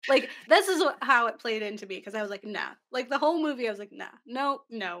Like, this is how it played into me because I was like, "Nah." Like, the whole movie, I was like, "Nah. No,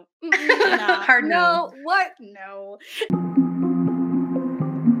 no. Mm-mm, nah. Hard no. No. What? No."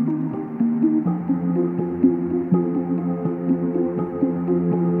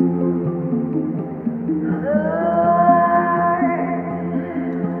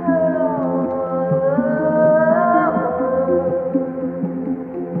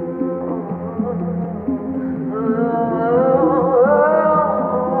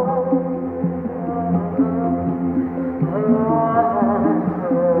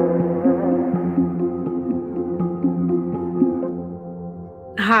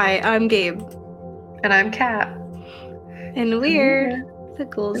 Hi, I'm Gabe, And I'm Kat. and we're the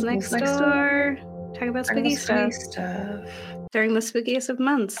Ghouls The Next Ghouls Next Door. Talking about Talking about spooky spooky stuff stuff. during the spookiest of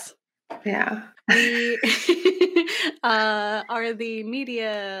months. Yeah. We are the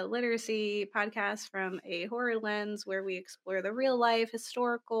media literacy podcast from a horror lens where we explore the real life,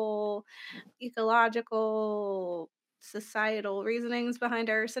 historical, ecological, societal reasonings behind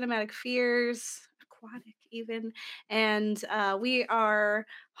our cinematic fears, aquatic even, and we are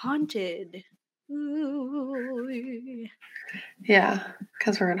haunted. Ooh. Yeah.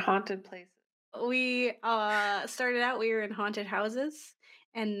 Because we're in haunted places. We started out, we were in haunted houses,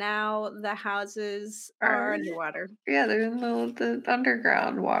 and now the houses are underwater. Yeah, they're in the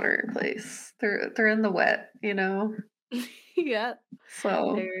underground water place. They're in the wet, Yeah,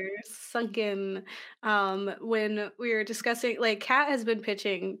 So they're sunken. When we were discussing, like, Kat has been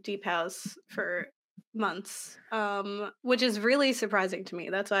pitching Deep House for months, which is really surprising to me.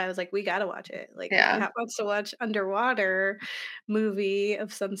 That's why I was like, we gotta watch it. Like, if yeah. Kat wants to watch underwater movie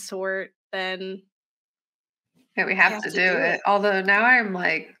of some sort, then Yeah, we we have have to to do do it. it. Although now I'm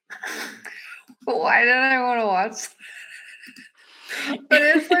like, why did I want to watch? But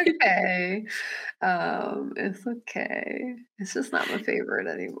it's okay. It's okay. It's just not my favorite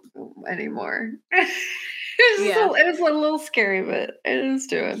anymore. Yeah. It was a little scary, but it was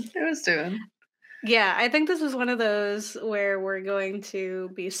doing. Yeah, I think this was one of those where we're going to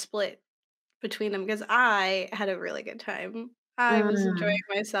be split between them because I had a really good time. I was enjoying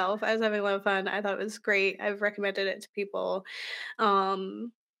Mm. myself. I was having a lot of fun. I thought it was great. I've recommended it to people.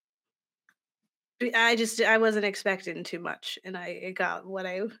 Um I wasn't expecting too much and I got what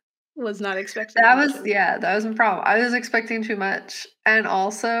I was not expecting much of. That was my problem. I was expecting too much. And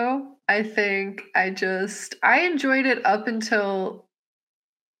also, I think I enjoyed it up until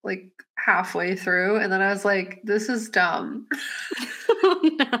like halfway through, and then I was like, this is dumb. Oh,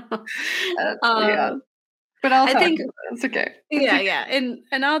 no. Yeah. But I'll I talk think about it. It's okay. yeah, yeah. And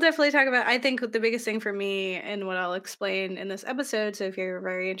I'll definitely talk about I think the biggest thing for me and what I'll explain in this episode, so if you're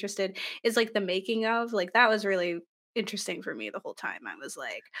very interested, is like the making of. Like that was really interesting for me the whole time. I was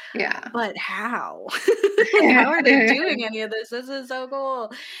like, Yeah. but how? Like how are they doing any of this? This is so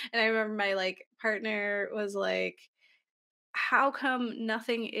cool. And I remember my like partner was like, how come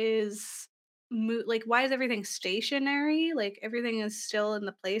nothing is like why is everything stationary? Like everything is still in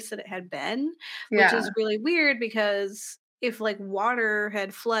the place that it had been, which Yeah. is really weird because if like water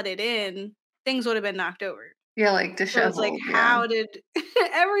had flooded in, things would have been knocked over. Yeah, like So it's like, disheveled, yeah. how did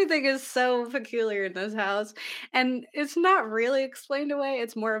everything is so peculiar in this house? And it's not really explained away.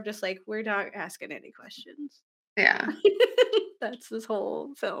 It's more of just like, we're not asking any questions. Yeah. That's this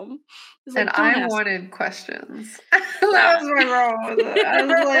whole film. It's And like, don't I ask. wanted questions. Yeah. That was my problem with it. I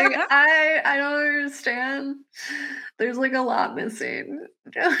was like, I don't understand. There's like a lot missing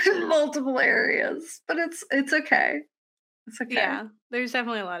in multiple areas, but it's okay. It's okay. Yeah, there's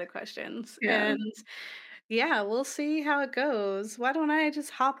definitely a lot of questions. Yeah. And yeah, we'll see how it goes. Why don't I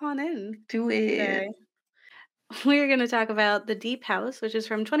just hop on in Do it. today? We're going to talk about The Deep House, which is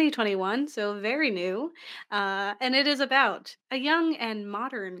from 2021, so very new. And it is about a young and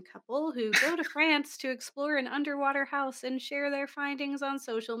modern couple who go to France to explore an underwater house and share their findings on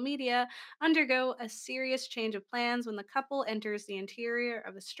social media, undergo a serious change of plans when the couple enters the interior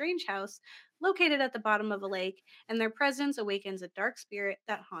of a strange house located at the bottom of a lake, and their presence awakens a dark spirit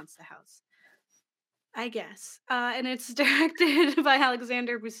that haunts the house. I guess. And it's directed by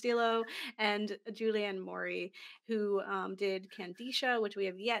Alexander Bustillo and Julianne Maury, who did Candisha, which we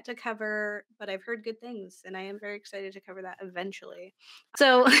have yet to cover, but I've heard good things, and I am very excited to cover that eventually.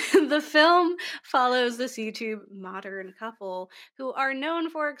 So the film follows this YouTube modern couple who are known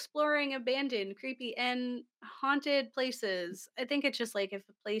for exploring abandoned, creepy, and haunted places. I think it's just like if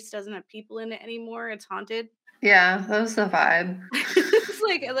a place doesn't have people in it anymore, it's haunted. Yeah, that was the vibe. It's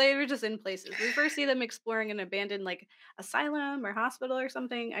like they were just in places. We first see them exploring an abandoned like asylum or hospital or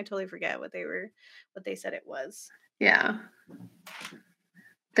something. I totally forget what they said it was. Yeah.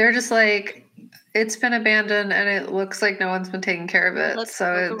 They're just like, "It's been abandoned, and it looks like no one's been taking care of it, Let's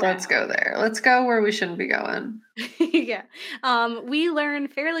poke so let's go around. there. Let's go where we shouldn't be going." Yeah. We learn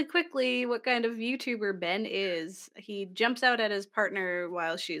fairly quickly what kind of YouTuber Ben is. He jumps out at his partner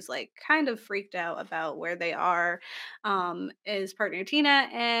while she's like kind of freaked out about where they are, his partner Tina,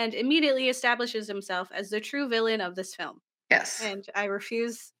 and immediately establishes himself as the true villain of this film. Yes. And I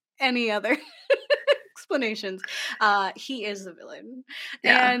refuse any other explanations. He is the villain.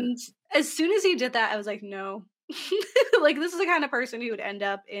 Yeah. And as soon as he did that, I was like, no. Like this is the kind of person who would end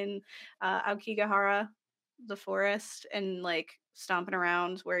up in Aokigahara, the forest, and like stomping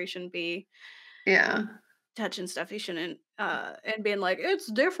around where he shouldn't be, Yeah. touching stuff he shouldn't, and being like,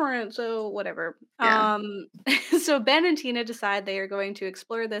 "It's different," so whatever. Yeah. So Ben and Tina decide they are going to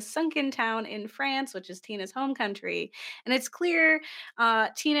explore this sunken town in France, which is Tina's home country, and it's clear,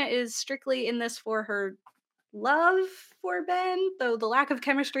 Tina is strictly in this for her love for Ben, though the lack of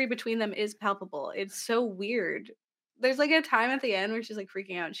chemistry between them is palpable. It's so weird. There's like a time at the end where she's like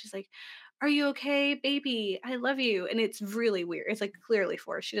freaking out and she's like, "Are you okay, baby? I love you." And it's really weird. It's like clearly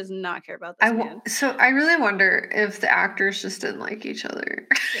forced. She does not care about this man. So I really wonder if the actors just didn't like each other.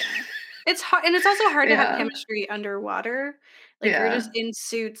 Yeah. It's hard, and it's also hard to have Yeah. chemistry underwater. Like you're just Yeah. in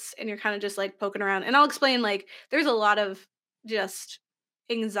suits and you're kind of just like poking around. And I'll explain, like there's a lot of just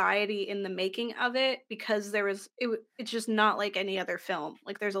anxiety in the making of it because it's just not like any other film.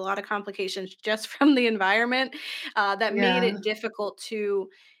 Like there's a lot of complications just from the environment that made Yeah. it difficult to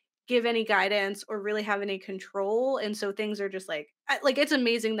give any guidance or really have any control, and so things are just like it's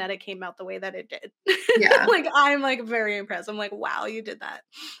amazing that it came out the way that it did. Yeah. Like, I'm, like, very impressed. I'm like, "Wow, you did that."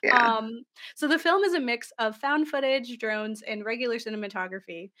 Yeah. So the film is a mix of found footage, drones, and regular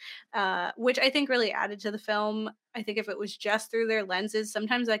cinematography, which I think really added to the film. I think if it was just through their lenses,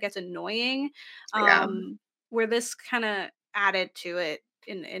 sometimes that gets annoying, Yeah. where this kinda added to it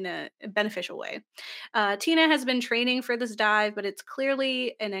in a beneficial way. Tina has been training for this dive, but it's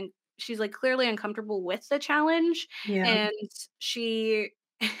clearly she's like clearly uncomfortable with the challenge, Yeah. and she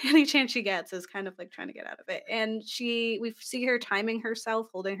any chance she gets is kind of like trying to get out of it. And we see her timing herself,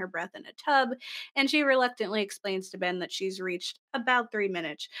 holding her breath in a tub, and she reluctantly explains to Ben that she's reached about 3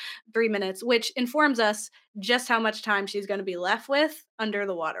 minutes, which informs us just how much time she's going to be left with under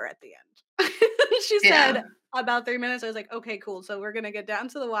the water at the end. She Yeah. said about 3 minutes. I was like, okay, cool. So we're gonna get down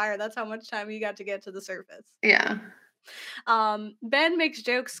to the wire. That's how much time you got to get to the surface. Yeah. Ben makes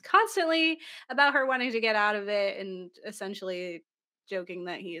jokes constantly about her wanting to get out of it and essentially joking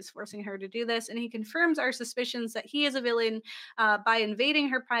that he is forcing her to do this. And he confirms our suspicions that he is a villain by invading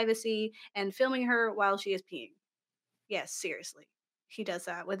her privacy and filming her while she is peeing. Yes, seriously. He does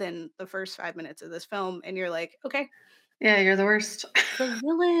that within the first 5 minutes of this film. And you're like, okay, Yeah, you're the worst. the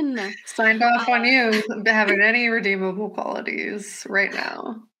villain. Signed off on you having any redeemable qualities right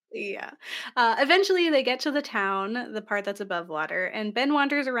now. Yeah. Eventually, they get to the town, the part that's above water, and Ben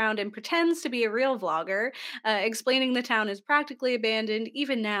wanders around and pretends to be a real vlogger, explaining the town is practically abandoned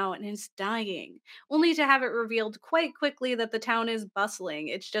even now and is dying, only to have it revealed quite quickly that the town is bustling.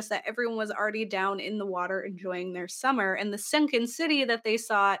 It's just that everyone was already down in the water enjoying their summer, and the sunken city that they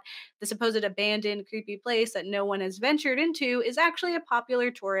sought, the supposed abandoned, creepy place that no one has ventured into, is actually a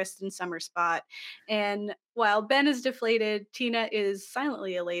popular tourist and summer spot. And while Ben is deflated, Tina is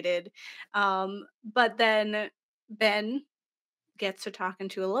silently elated. But then Ben gets to talking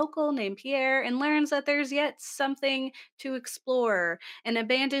to a local named Pierre and learns that there's yet something to explore, an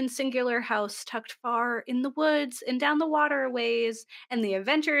abandoned singular house tucked far in the woods and down the waterways, and the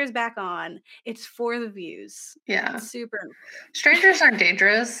adventure is back on. It's for the views. Yeah. Super important. Strangers aren't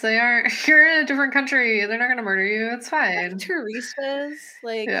dangerous. They aren't you're in a different country. They're not gonna murder you. It's Like fine. Teresa's,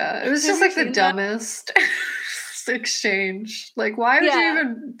 like, Yeah. It was have just you like the seen that? dumbest exchange. Like, why would you Yeah.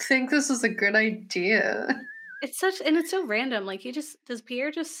 even think this is a good idea? It's so random, like, he just does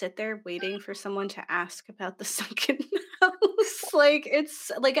Pierre just sit there waiting for someone to ask about the sunken house? Like,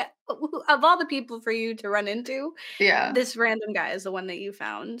 it's like, of all the people for you to run into, Yeah. this random guy is the one that you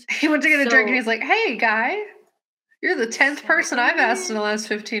found. He went to get a drink and So he's like, "Hey, guy, you're the 10th so person I've asked in weird. the last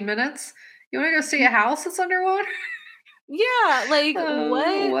 15 minutes. You wanna go see a house that's underwater?" Yeah, like,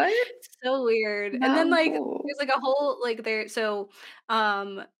 what? What? So weird. And then, Not like, cool. there's, like, a whole like, there so,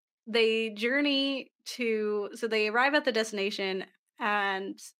 um, they journey to so they arrive at the destination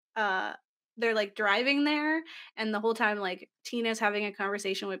and, uh, they're, like, driving there, and the whole time, like, Tina's having a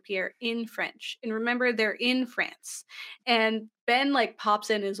conversation with Pierre in French, and remember, they're in France, and Ben, like, pops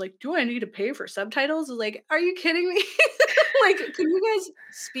in and is like, "Do I need to pay for subtitles?" I was like, "Are you kidding me?" Like, can you guys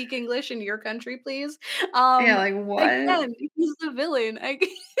speak English in your country, please? Yeah, like, what? Again, he's the villain. I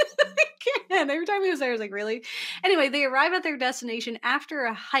can't. Every time he was there, I was like, really? Anyway, they arrive at their destination after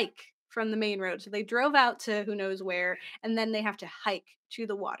a hike from the main road. So they drove out to who knows where, and then they have to hike to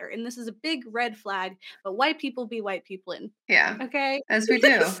the water. And this is a big red flag, but white people be white people in. Yeah. Okay? As we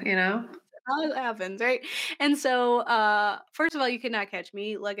do, you know? How it happens, right? And so, first of all, you could not catch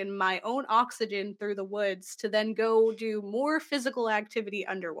me lugging my own oxygen through the woods to then go do more physical activity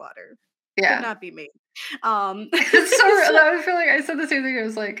underwater. Could Yeah. not be me. It's so So I feel like I said the same thing. I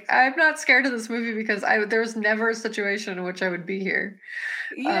was like, I'm not scared of this movie because there was never a situation in which I would be here.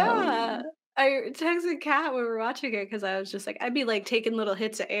 yeah. Um, I texted Kat when we were watching it because I was just like, I'd be like taking little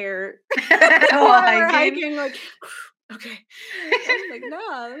hits of air while while we're hiking. hiking, like, okay. I'm like,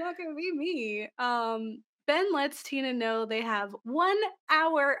 no, they're not gonna be me. Ben lets Tina know they have 1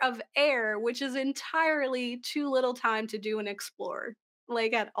 hour of air, which is entirely too little time to do and explore,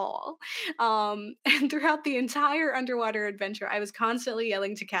 like at all. And throughout the entire underwater adventure, I was constantly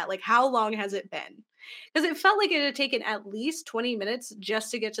yelling to Kat, like, how long has it been? Because it felt like it had taken at least 20 minutes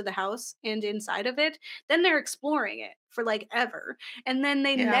just to get to the house and inside of it. Then they're exploring it for like ever. And then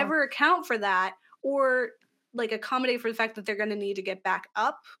they Yeah. never account for that or like accommodate for the fact that they're going to need to get back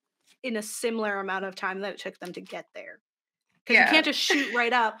up in a similar amount of time that it took them to get there. Because you Yeah. can't just shoot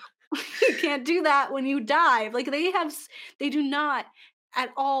right up. You can't do that when you dive. Like they do not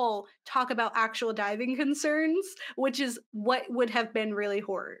at all talk about actual diving concerns, which is what would have been really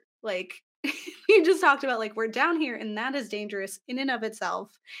horror. Like you just talked about like we're down here and that is dangerous in and of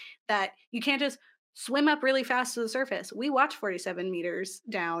itself that you can't just swim up really fast to the surface. We watched 47 meters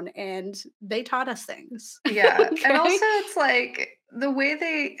down and they taught us things. Yeah, and Okay. also it's like the way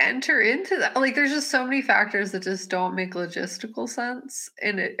they enter into that, like there's just so many factors that just don't make logistical sense.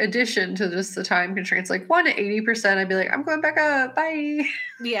 In addition to just the time constraints, like 1 to 80%, I'd be like, I'm going back up, bye.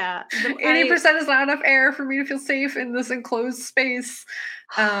 Yeah. 80% is not enough air for me to feel safe in this enclosed space.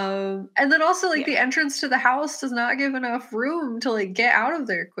 And then also like Yeah. the entrance to the house does not give enough room to like get out of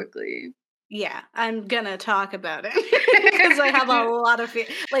there quickly. Yeah, I'm gonna talk about it because I have a lot of fear.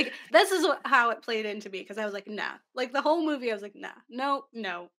 Like this is how it played into me because I was like, nah. Like the whole movie, I was like, nah, no,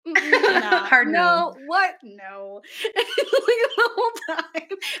 no, nah, Hard no. no, what, no. Like the whole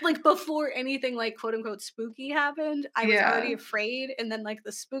time, like before anything like quote unquote spooky happened, I was already Yeah. afraid, and then like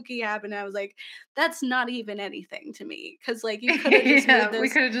the spooky happened, I was like, that's not even anything to me because like you could have just made Yeah, we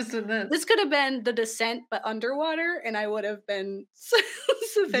this. could have just done this. This could have been The Descent, but underwater, and I would have been Yeah,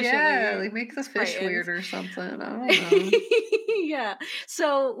 sufficiently like make the fish frightened. weird or something. I don't know. Yeah.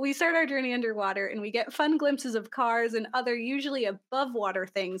 So we start our journey underwater and we get fun glimpses of cars and other usually above water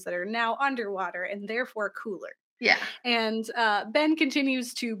things that are now underwater and therefore cooler. Yeah. And Ben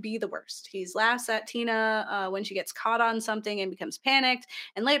continues to be the worst. He laughs at Tina when she gets caught on something and becomes panicked.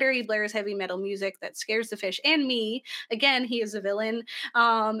 And later he blares heavy metal music that scares the fish and me. Again, he is a villain.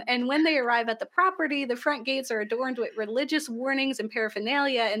 And when they arrive at the property, the front gates are adorned with religious warnings and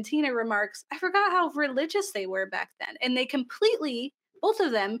paraphernalia. And Tina remarks, I forgot how religious they were back then. And they completely, both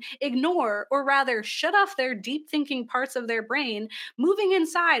of them, ignore or rather shut off their deep thinking parts of their brain, moving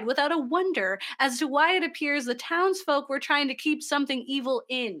inside without a wonder as to why it appears the townsfolk were trying to keep something evil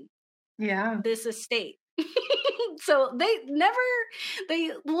in Yeah. this estate. So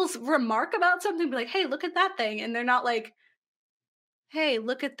they will remark about something, be like, hey, look at that thing. And they're not like, hey,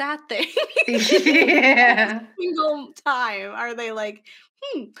 look at that thing. Not a Yeah. single time are they like,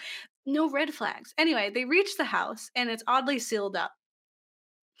 hmm, no red flags. Anyway, they reach the house and it's oddly sealed up.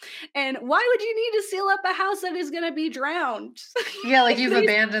 And why would you need to seal up a house that is going to be drowned? Yeah, like you've they,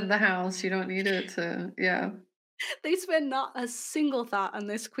 abandoned the house. You don't need it to yeah. they spend not a single thought on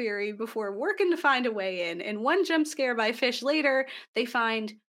this query before working to find a way in. And one jump scare by fish later, they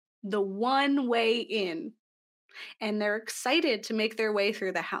find the one way in. And they're excited to make their way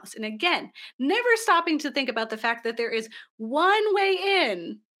through the house. And again, never stopping to think about the fact that there is one way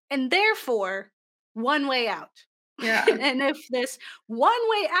in and therefore one way out. Yeah. And if this one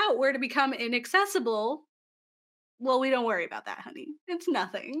way out were to become inaccessible, well, we don't worry about that, honey. It's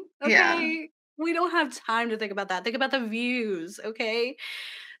nothing. Yeah. Okay. We don't have time to think about that. Think about the views. Okay.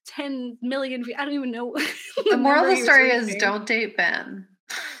 10 million views. I don't even know The the moral number of the he was story is reaching. don't date Ben.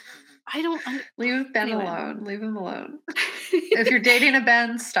 I don't. Leave Ben Anyway. alone. Leave him alone. If you're dating a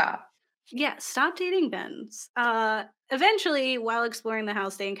Ben, stop. Yeah, stop dating Bens. Eventually, while exploring the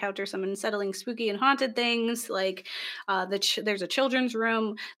house, they encounter some unsettling, spooky, and haunted things. Like, there's a children's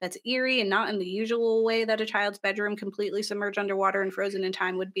room that's eerie and not in the usual way that a child's bedroom, completely submerged underwater and frozen in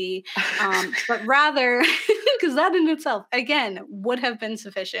time, would be, but rather because that in itself, again, would have been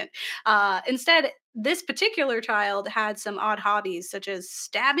sufficient. Instead, this particular child had some odd hobbies, such as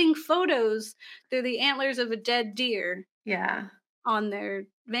stabbing photos through the antlers of a dead deer Yeah. on their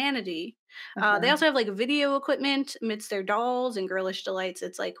vanity. They Uh-huh. also have like video equipment amidst their dolls and girlish delights.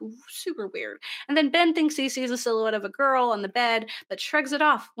 It's like super weird. And then Ben thinks he sees a silhouette of a girl on the bed, but shrugs it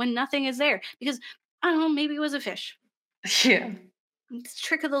off when nothing is there because I don't know, maybe it was a fish. Yeah. It's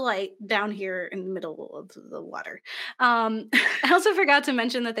trick of the light down here in the middle of the water. I also forgot to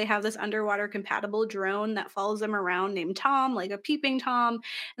mention that they have this underwater compatible drone that follows them around named Tom, like a peeping Tom.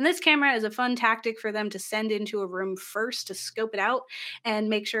 And this camera is a fun tactic for them to send into a room first to scope it out and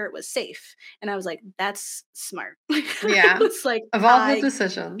make sure it was safe. And I was like, that's smart. I Yeah. was like, Of all the I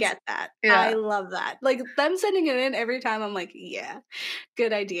decisions. get that. I Yeah. love that. Like them sending it in every time, I'm like, yeah,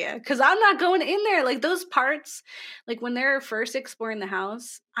 good idea. Cause I'm not going in there. Like those parts, like when they're first exploring the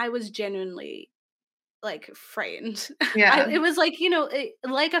house, I was genuinely like frightened. Yeah. It was like,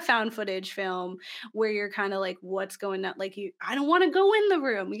 like a found footage film where you're kind of like, what's going on? Like I don't want to go in the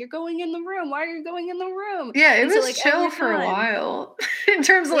room. You're going in the room. Why are you going in the room? Yeah, it And so was like chill every for a time while in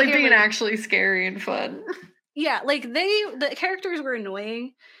terms of, like like, you're being like, actually scary and fun. yeah, like the characters were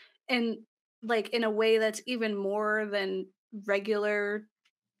annoying and like in a way that's even more than regular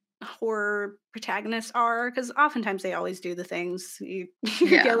horror protagonists are because oftentimes they always do the things you're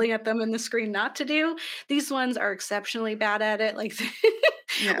Yeah. yelling at them in the screen not to do. These ones are exceptionally bad at it, like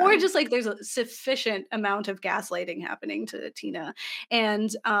or Yeah. just like there's a sufficient amount of gaslighting happening to Tina. And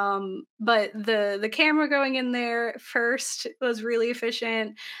but the camera going in there first was really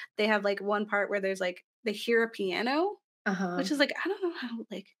efficient. They have like one part where there's like they hear a piano, Uh-huh. which is like I don't know how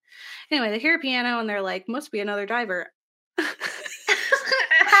like anyway, they hear a piano and they're like must be another diver.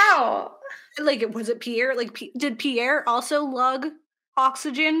 How? Like, was it Pierre? Like, did Pierre also lug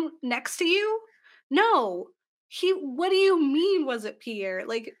oxygen next to you? No. What do you mean, was it Pierre?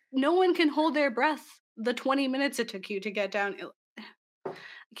 Like, no one can hold their breath the 20 minutes it took you to get down. I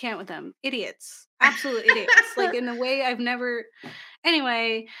can't with them. Idiots. Absolute idiots. Like, in a way I've never.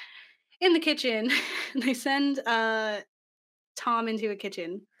 Anyway, in the kitchen, they send Tom into a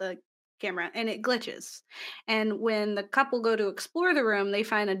kitchen, the camera, and it glitches. And when the couple go to explore the room, they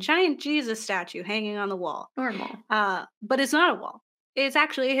find a giant Jesus statue hanging on the wall. Normal. But it's not a wall. It's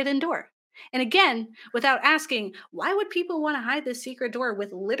actually a hidden door. And again, without asking, why would people want to hide this secret door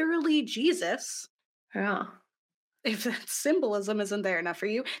with literally Jesus? Yeah. If that symbolism isn't there enough for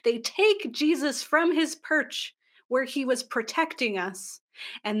you, they take Jesus from his perch where he was protecting us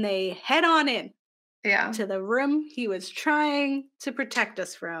and they head on in Yeah. to the room he was trying to protect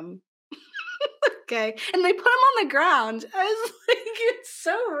us from. Okay. And they put him on the ground. I was like, it's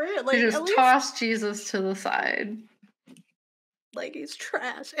so real. They Like, at just least tossed Jesus to the side. like he's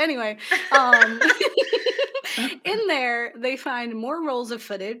trash. Anyway, um in there they find more rolls of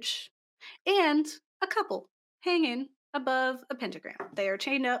footage and a couple hanging above a pentagram. They are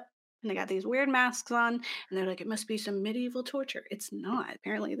chained up and they got these weird masks on and they're like it must be some medieval torture. It's not.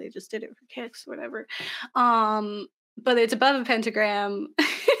 Apparently they just did it for kicks whatever. But it's above a pentagram.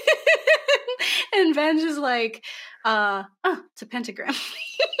 And Ben's just like oh, it's a pentagram.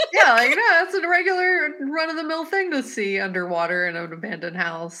 Yeah, like, no, that's a regular run-of-the-mill thing to see underwater in an abandoned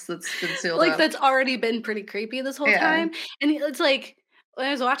house that's been sealed Like up. that's already been pretty creepy this whole Yeah. time. And it's like when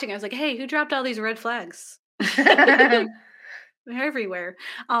I was watching, I was like, "Hey, who dropped all these red flags?" They're everywhere.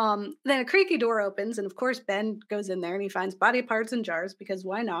 Then a creaky door opens, and of course, Ben goes in there and he finds body parts in jars because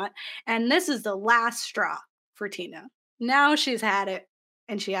why not? And this is the last straw for Tina. Now she's had it,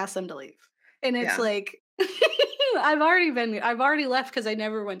 and she asks them to leave. And it's Yeah. like, I've already left because I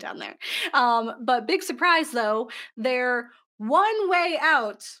never went down there. But big surprise though, their one way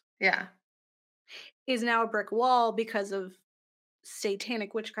out Yeah. is now a brick wall because of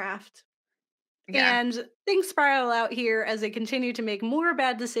satanic witchcraft. Yeah. And things spiral out here as they continue to make more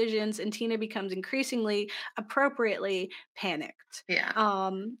bad decisions, and Tina becomes increasingly, appropriately panicked. Yeah.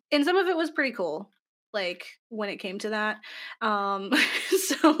 And some of it was pretty cool, like when it came to that. Um,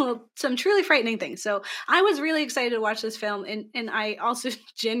 so some truly frightening things. So I was really excited to watch this film, and I also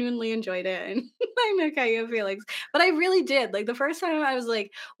genuinely enjoyed it. And I know how you have feelings, but I really did. Like the first time, I was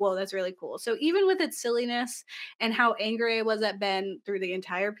like, "Whoa, that's really cool." So even with its silliness and how angry I was at Ben through the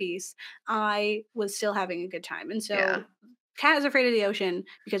entire piece, I was still having a good time. And Yeah. so Cat is afraid of the ocean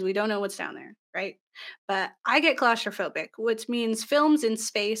because we don't know what's down there, right? But I get claustrophobic, which means films in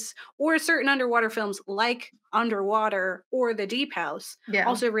space or certain underwater films like Underwater or The Deep House Yeah.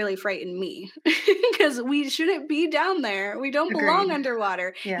 also really frighten me because we shouldn't be down there. We don't belong Agreed.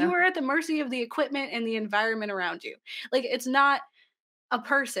 underwater. Yeah. You are at the mercy of the equipment and the environment around you. Like it's not a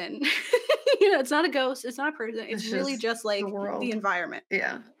person. It's not a ghost, it's not a person, it's It's really just just, the like, the world. environment.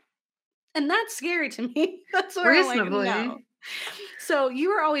 Yeah. And that's scary to me. That's where I'm like, "No." Reasonably. So,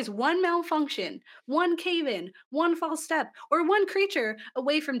 you are always one malfunction, one cave in, one false step, or one creature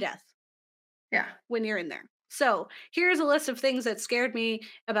away from death Yeah. when you're in there. So, here's a list of things that scared me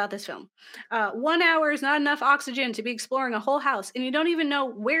about this film. 1 hour is not enough oxygen to be exploring a whole house, and you don't even know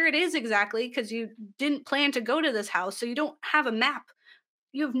where it is exactly because you didn't plan to go to this house, so you don't have a map.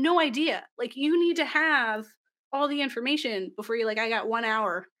 You have no idea. Like, you need to have all the information before you're like, "I got 1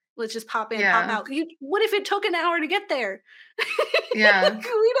 hour. Let's just pop in, pop Yeah. out." What if it took an hour to get there? Yeah. Like,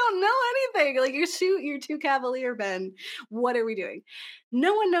 we don't know anything. Like, you're too cavalier, Ben. What are we doing?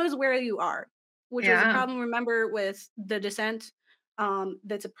 No one knows where you are, which was a Yeah. problem, remember, with The Descent.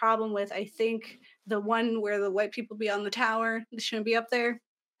 That's a problem with, I think, the one where the white people be on the tower. They shouldn't be up there.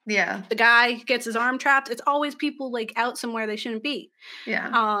 Yeah. The guy gets his arm trapped. It's always people, like, out somewhere they shouldn't be. Yeah.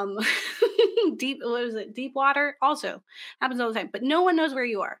 Um, deep what was it? Deep water also happens all the time, but no one knows where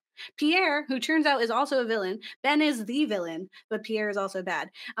you are. Pierre, who turns out is also a villain, Ben is the villain, but Pierre is also bad.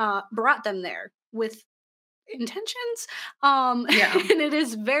 Brought them there with intentions. Yeah. And it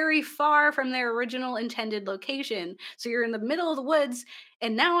is very far from their original intended location. So you're in the middle of the woods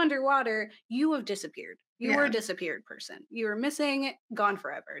and now underwater, you have disappeared. You were a Yeah. disappeared person. You are missing, gone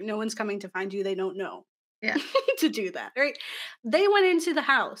forever. No one's coming to find you. They don't know Yeah. to do that, right? They went into the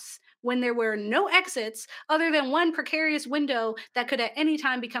house when there were no exits other than one precarious window that could at any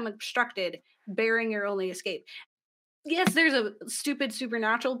time become obstructed, bearing your only escape. Yes, there's a stupid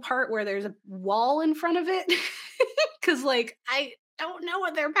supernatural part where there's a wall in front of it. Cause like I don't know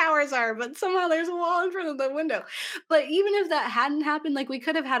what their powers are, but somehow there's a wall in front of the window. But even if that hadn't happened, like we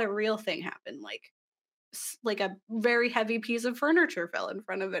could have had a real thing happen, like a very heavy piece of furniture fell in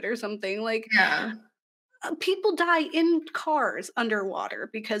front of it or something. Like Yeah. people die in cars underwater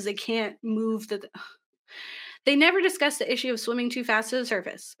because they can't move they never discuss the issue of swimming too fast to the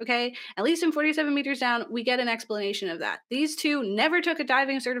surface, okay? At least in 47 meters down, we get an explanation of that. These two never took a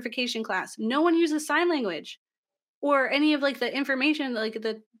diving certification class. No one uses sign language or any of like the information like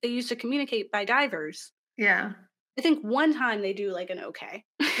that they use to communicate by divers. Yeah. I think one time they do like an okay.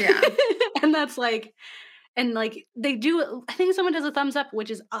 Yeah. And that's like and like they do I think someone does a thumbs up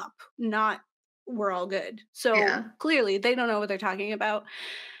which is up, not we're all good. So Yeah. clearly they don't know what they're talking about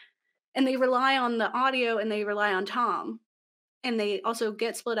and they rely on the audio and they rely on Tom and they also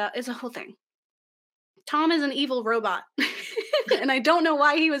get split up. It's a whole thing. Tom is an evil robot. And I don't know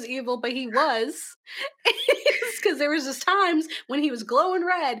why he was evil, but he was. Because there was just times when he was glowing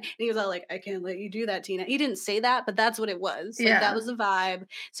red and he was all like, I can't let you do that, Tina. He didn't say that, but that's what it was. Like that Yeah. was the vibe.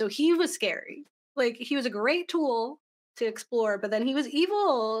 So he was scary. Like he was a great tool to explore, but then he was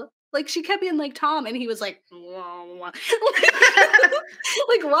evil. Like she kept being like Tom, and he was like, "Wah, wah."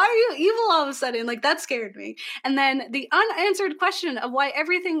 Like, why are you evil all of a sudden? Like that scared me. And then the unanswered question of why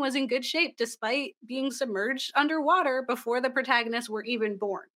everything was in good shape despite being submerged underwater before the protagonists were even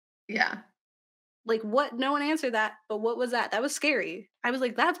born. Yeah. Like, what? No one answered that. But what was that? That was scary. I was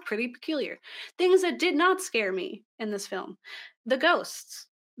like, that's pretty peculiar. Things that did not scare me in this film. The ghosts.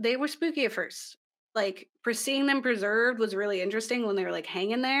 They were spooky at first. Like, seeing them preserved was really interesting when they were like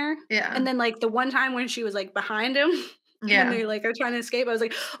hanging there. Yeah. And then, like, the one time when she was like behind him, when Yeah. they like are trying to escape, I was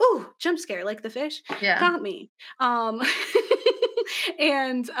like, oh, jump scare, like the fish Yeah. got me. Um,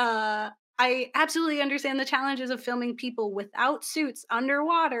 and I absolutely understand the challenges of filming people without suits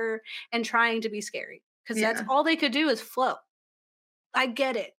underwater and trying to be scary because that's Yeah. all they could do is float. I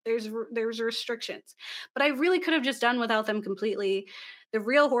get it. There's restrictions, but I really could have just done without them completely. The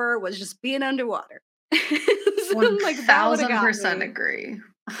real horror was just being underwater. So, like that would have got 1000% me. agree.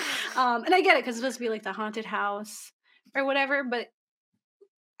 And I get it because it's supposed to be like the haunted house or whatever. But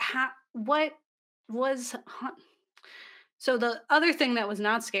what was so the other thing that was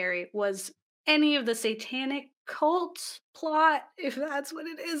not scary was any of the satanic cult plot, if that's what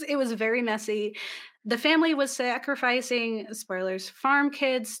it is. It was very messy. The family was sacrificing, spoilers, farm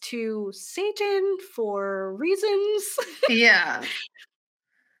kids to Satan for reasons. Yeah.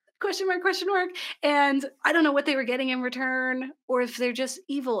 Question mark, question mark. And I don't know what they were getting in return or if they're just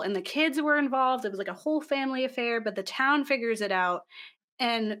evil. And the kids were involved. It was like a whole family affair, but the town figures it out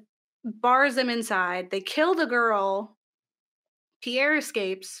and bars them inside. They kill the girl. Pierre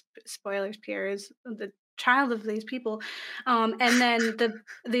escapes. Spoilers: Pierre is the child of these people, and then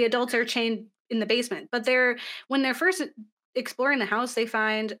the adults are chained in the basement. But when they're first exploring the house, they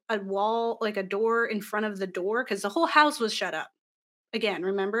find a wall, like a door in front of the door, because the whole house was shut up. Again,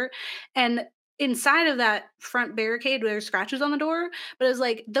 remember, and inside of that front barricade, there's scratches on the door. But it was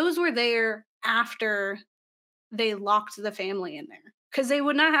like those were there after they locked the family in there. because they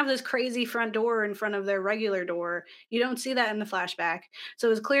would not have this crazy front door in front of their regular door. You don't see that in the flashback. So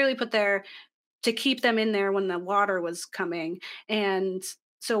it was clearly put there to keep them in there when the water was coming. And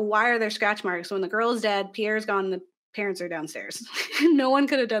so why are there scratch marks when the girl is dead, Pierre's gone, the parents are downstairs? No one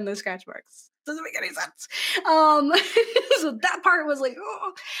could have done those scratch marks. Doesn't make any sense. Um, so that part was like,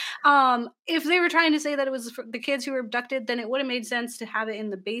 oh. If they were trying to say that it was for the kids who were abducted, then it would have made sense to have it in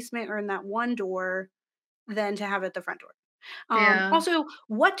the basement or in that one door than to have it at the front door. Yeah. Also,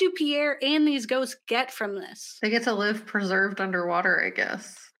 what do Pierre and these ghosts get from this? They get to live preserved underwater, I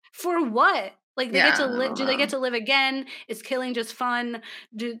guess. For what? Like, they get to Yeah, I live don't do they get know. to live again? Is killing just fun?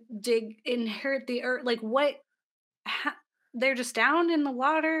 Do they inherit the earth? Like, what ha they're just down in the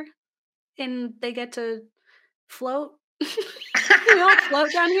water and they get to float? We all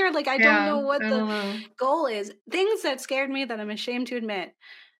float down here? Like, I don't Yeah, know what I the don't know. goal is. Things that scared me that I'm ashamed to admit.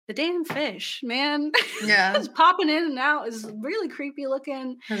 The damn fish, man. Yeah, Just popping in and out is really creepy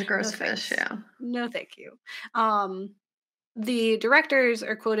looking. it's a No gross fish, thanks. yeah. No, thank you. Um the directors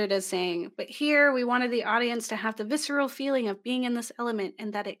are quoted as saying, "But here we wanted the audience to have the visceral feeling of being in this element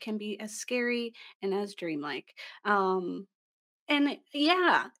and that it can be as scary and as dreamlike." And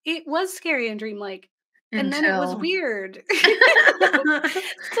yeah, it was scary and dreamlike. And then it was Until weird.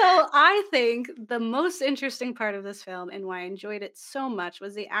 So I think the most interesting part of this film and why I enjoyed it so much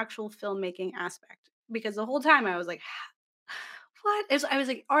was the actual filmmaking aspect. Because the whole time I was like, what is I was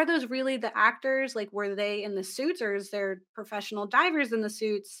like, are those really the actors? Like, were they in the suits or is there professional divers in the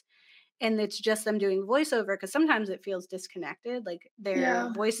suits? And it's just them doing voiceover because sometimes it feels disconnected. Like their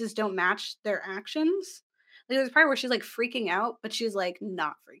Yeah, voices don't match their actions. Like, there's a part where she's like freaking out, but she's like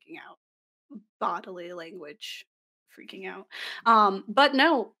not freaking out. Bodily language freaking out. But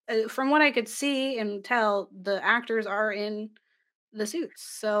no, from what I could see and tell, the actors are in the suits.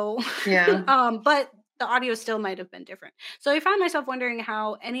 So, yeah, but the audio still might have been different. So I found myself wondering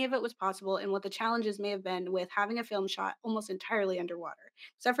how any of it was possible and what the challenges may have been with having a film shot almost entirely underwater.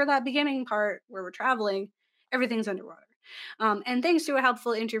 Except for that beginning part where we're traveling, everything's underwater. And thanks to a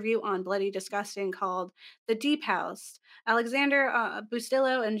helpful interview on Bloody Disgusting called The Deep House, Alexander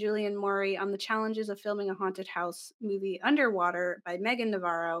Bustillo and Julian Maury on the challenges of filming a haunted house movie underwater by Megan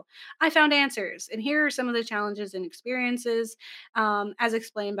Navarro, I found answers. And here are some of the challenges and experiences as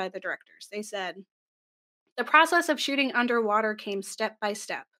explained by the directors. They said, the process of shooting underwater came step by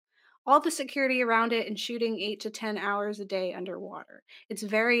step. All the security around it and shooting 8 to 10 hours a day underwater. It's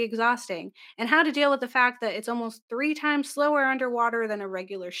very exhausting. And how to deal with the fact that it's almost 3 times slower underwater than a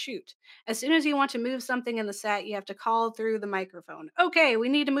regular shoot. As soon as you want to move something in the set, you have to call through the microphone. Okay, we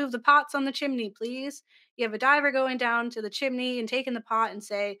need to move the pots on the chimney, please. You have a diver going down to the chimney and taking the pot and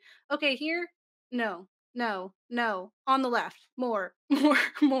say, okay, here? No, no, no. On the left. More, more,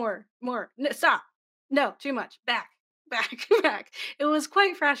 more, more. No, stop. No, too much. Back, back, back. It was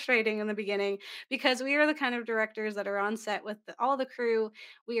quite frustrating in the beginning because we are the kind of directors that are on set with all the crew.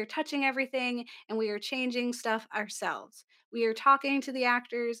 We are touching everything and we are changing stuff ourselves. We are talking to the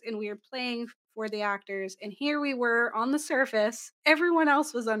actors and we are playing for the actors. And here we were on the surface. Everyone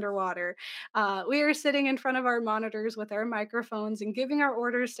else was underwater. We were sitting in front of our monitors with our microphones and giving our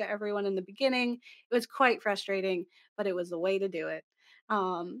orders to everyone in the beginning. It was quite frustrating, but it was the way to do it.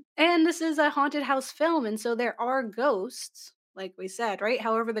 And this is a haunted house film, and so there are ghosts, like we said, right?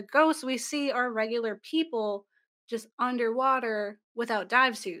 However, the ghosts we see are regular people just underwater without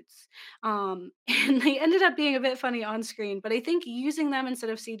dive suits. And they ended up being a bit funny on screen, but I think using them instead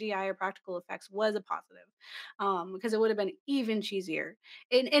of CGI or practical effects was a positive because it would have been even cheesier.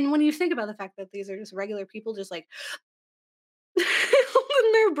 And when you think about the fact that these are just regular people, just like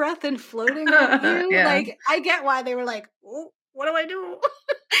holding their breath and floating over you, yeah. like I get why they were like, oh, what do I do?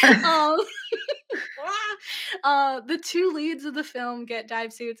 um, the two leads of the film get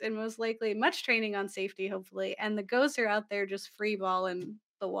dive suits and most likely much training on safety, hopefully. And the ghosts are out there just free balling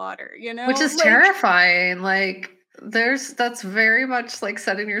the water, you Which know? is Like, terrifying, like, that's very much, like,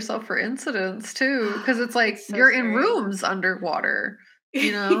 setting yourself for incidents too, because it's like it's so you're in scary. rooms underwater,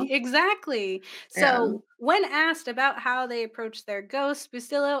 you know? Exactly. Yeah. So, when asked about how they approached their ghosts,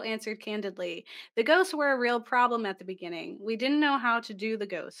 Bustillo answered candidly, the ghosts were a real problem at the beginning. We didn't know how to do the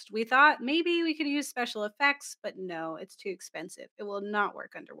ghost. We thought maybe we could use special effects, but no, it's too expensive. It will not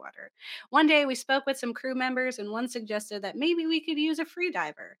work underwater. One day we spoke with some crew members, and one suggested that maybe we could use a free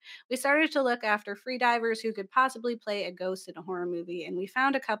diver. We started to look after free divers who could possibly play a ghost in a horror movie, and we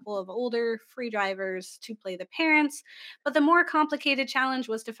found a couple of older free divers to play the parents, but the more complicated challenge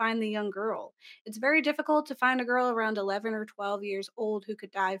was to find the young girl. It's very difficult difficult to find a girl around 11 or 12 years old who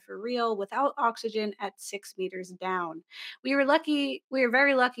could dive for real without oxygen at 6 meters down. We were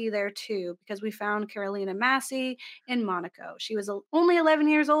very lucky there too, because we found Carolina Massey in Monaco. She was only 11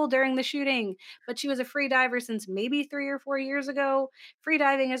 years old during the shooting, but she was a free diver since maybe 3 or 4 years ago. Free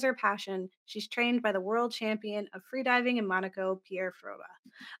diving is her passion. She's trained by the world champion of free diving in Monaco, Pierre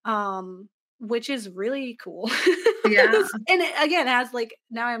Froba. Which is really cool. Yeah. And it, again, has like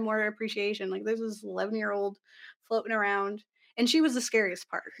now I have more appreciation. Like there's this 11-year-old floating around, and she was the scariest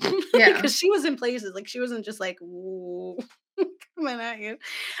part Yeah. because she was in places like she wasn't just like "Whoa," coming at you.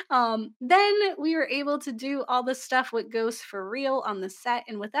 Then we were able to do all the stuff with ghosts for real on the set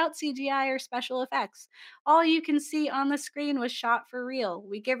and without CGI or special effects. All you can see on the screen was shot for real.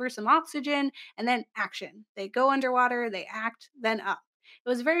 We give her some oxygen and then action. They go underwater, they act, then up. It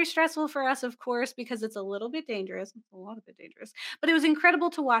was very stressful for us, of course, because it's a little bit dangerous. It's a lot of bit dangerous, but it was incredible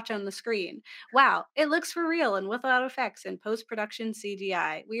to watch on the screen. Wow, it looks for real and without effects and post production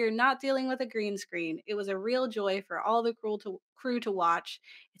CGI. We are not dealing with a green screen. It was a real joy for all the crew to watch.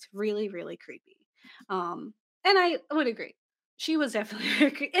 It's really, really creepy. Um, and I would agree. She was definitely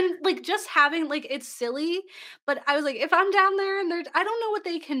very and like just having like it's silly, but I was like, if I'm down there and I don't know what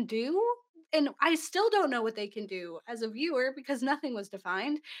they can do, and I still don't know what they can do as a viewer because nothing was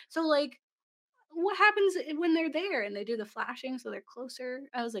defined. So like what happens when they're there and they do the flashing so they're closer?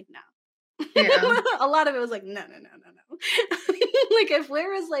 I was like, no. Yeah. A lot of it was like, no, no, no, no, no. Like if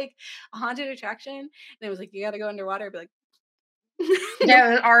there was like a haunted attraction and it was like you gotta go underwater, I'd be like, nope. Yeah,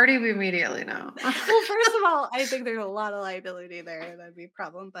 it would already be immediately no. Well, first of all, I think there's a lot of liability there. That'd be a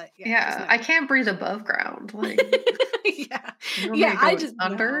problem. But yeah, just Yeah, no. I can't breathe above ground, like, Yeah. you want me Yeah, to I go just no.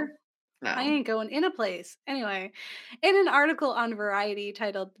 under? I No. ain't going in a place. Anyway, in an article on Variety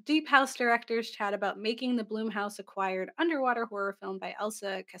titled Deep House Directors Chat About Making the Bloomhouse Acquired Underwater Horror Film by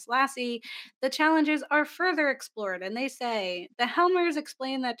Elsa Keslasi, the challenges are further explored, and they say the Helmers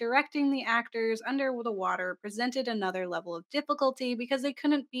explain that directing the actors under the water presented another level of difficulty because they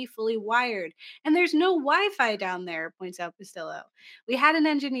couldn't be fully wired. And there's no Wi Fi down there, points out Bustillo. We had an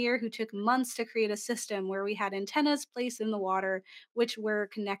engineer who took months to create a system where we had antennas placed in the water which were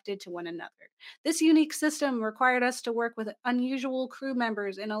connected to one another. This unique system required us to work with unusual crew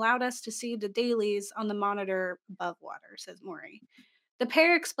members and allowed us to see the dailies on the monitor above water, says Maury. The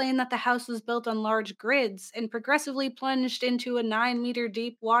pair explained that the house was built on large grids and progressively plunged into a 9-meter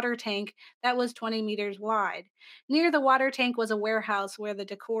deep water tank that was 20 meters wide. Near the water tank was a warehouse where the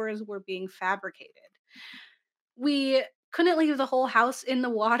decors were being fabricated. We couldn't leave the whole house in the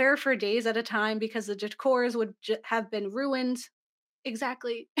water for days at a time because the decors would have been ruined.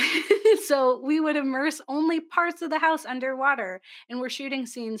 Exactly. So we would immerse only parts of the house underwater, and we're shooting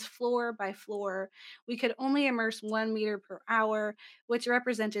scenes floor by floor. We could only immerse 1 meter per hour, which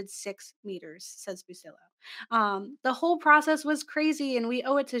represented 6 meters, says Busillo. The whole process was crazy, and we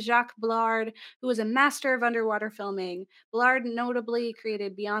owe it to Jacques Blard, who was a master of underwater filming. Blard notably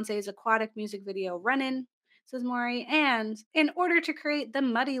created Beyonce's aquatic music video Runnin', says Maury, and in order to create the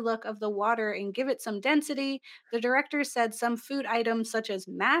muddy look of the water and give it some density, the director said some food items such as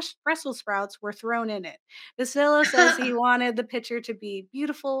mashed Brussels sprouts were thrown in it. Vasilla says he wanted the picture to be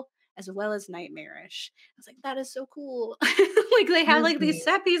beautiful as well as nightmarish. I was like, that is so cool. Like they have That's like these neat.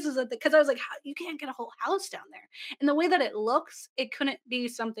 set pieces of because I was like, you can't get a whole house down there. And the way that it looks, it couldn't be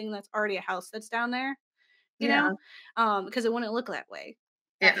something that's already a house that's down there, you know? Yeah, Because it wouldn't look that way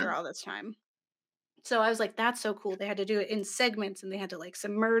yeah, after all this time. So I was like, "That's so cool." They had to do it in segments, and they had to like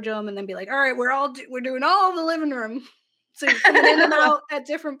submerge them, and then be like, "All right, we're doing all the living room." So you're coming in and out at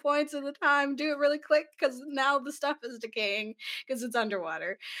different points of the time. Do it really quick because now the stuff is decaying because it's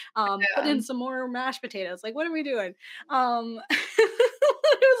underwater. Put yeah, in some more mashed potatoes. Like, what are we doing? It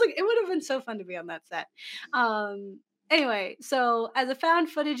was like it would have been so fun to be on that set. Um, anyway, so as a found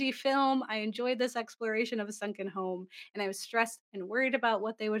footagey film, I enjoyed this exploration of a sunken home and I was stressed and worried about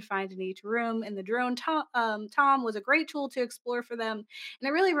what they would find in each room. And the drone Tom was a great tool to explore for them, and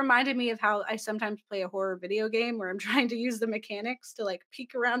it really reminded me of how I sometimes play a horror video game where I'm trying to use the mechanics to like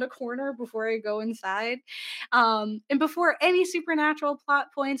peek around a corner before I go inside. And before any supernatural plot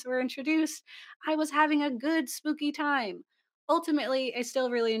points were introduced, I was having a good spooky time. Ultimately, I still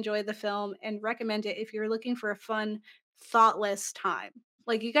really enjoyed the film and recommend it if you're looking for a fun, thoughtless time.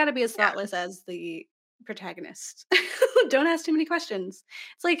 Like you got to be as yeah, thoughtless as the protagonist. Don't ask too many questions.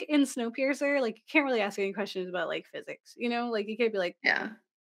 It's like in Snowpiercer, like you can't really ask any questions about like physics, you know? Like you can't be like, yeah.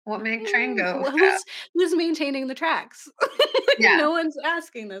 What made train go fast? who's maintaining the tracks? Like, Yeah, no one's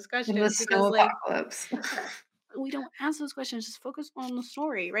asking those in the questions snow because like apocalypse. we don't ask those questions, just focus on the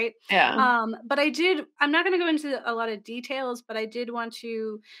story, right? Yeah, But I'm not going to go into a lot of details, but I did want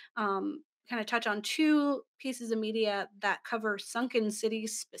to um kind of touch on two pieces of media that cover sunken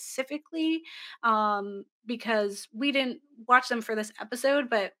cities specifically, because we didn't watch them for this episode,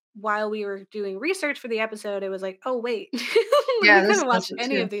 but while we were doing research for the episode, it was like, oh wait, Yeah, we could this have does watched it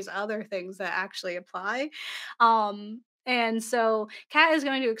any too. of these other things that actually apply. And so Kat is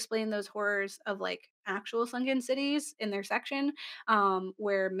going to explain those horrors of like actual sunken cities in their section,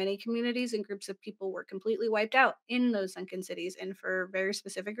 where many communities and groups of people were completely wiped out in those sunken cities and for very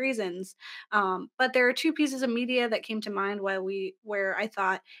specific reasons. But there are two pieces of media that came to mind where I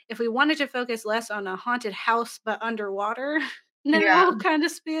thought if we wanted to focus less on a haunted house but underwater Yeah, now kind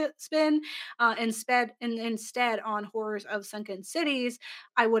of spin, instead on horrors of sunken cities,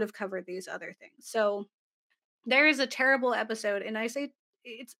 I would have covered these other things. So there is a terrible episode, and I say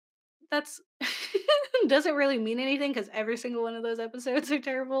it's that's doesn't really mean anything because every single one of those episodes are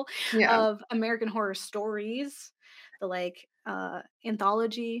terrible, yeah, of American Horror Stories, the like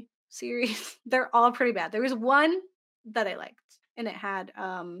anthology series. They're all pretty bad. There was one that I liked, and it had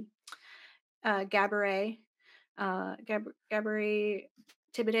Gabourey, Gabourey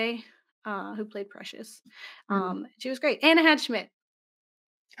Thibodeau, who played Precious. mm, She was great. Anna had Schmidt.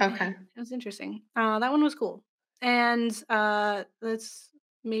 okay, It was interesting. That one was cool. And that's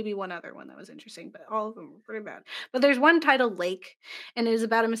maybe one other one that was interesting, but all of them were pretty bad. But there's one titled Lake, and it is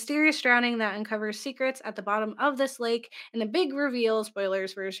about a mysterious drowning that uncovers secrets at the bottom of this lake. And the big reveal,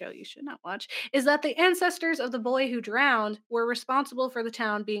 spoilers for a show you should not watch, is that the ancestors of the boy who drowned were responsible for the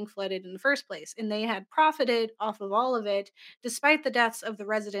town being flooded in the first place, and they had profited off of all of it, despite the deaths of the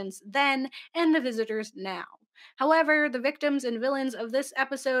residents then and the visitors now. However, the victims and villains of this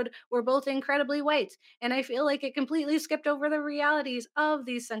episode were both incredibly white, and I feel like it completely skipped over the realities of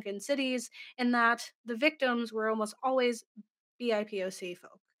these sunken cities, in that the victims were almost always BIPOC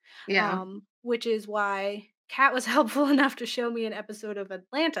folk, yeah, which is why Kat was helpful enough to show me an episode of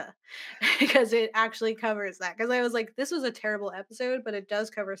Atlanta because it actually covers that. Because I was like, this was a terrible episode, but it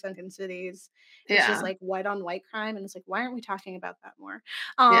does cover sunken cities. It's just yeah, like white on white crime, and it's like, why aren't we talking about that more?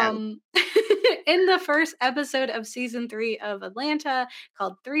 yeah, In the first episode of season 3 of Atlanta,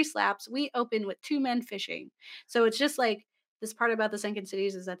 called Three Slaps, we open with two men fishing. So it's just like this part about the sunken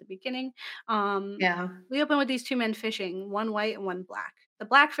cities is at the beginning. Um, yeah, we open with these two men fishing, one white and one black. The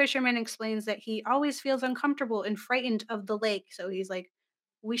black fisherman explains that he always feels uncomfortable and frightened of the lake. So he's like,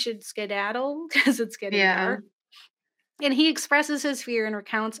 we should skedaddle because it's getting yeah, dark. And he expresses his fear and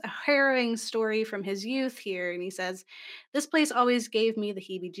recounts a harrowing story from his youth here. And he says, this place always gave me the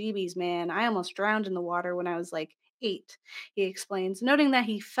heebie jeebies, man. I almost drowned in the water when I was like 8, he explains, noting that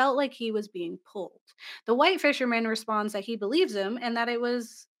he felt like he was being pulled. The white fisherman responds that he believes him and that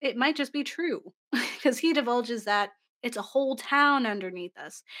it might just be true, because he divulges that it's a whole town underneath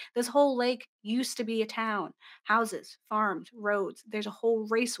us. This whole lake used to be a town, houses, farms, roads. There's a whole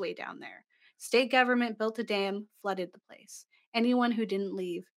raceway down there. State government built a dam, flooded the place. Anyone who didn't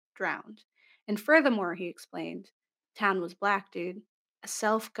leave drowned. And furthermore, he explained, town was black, dude. A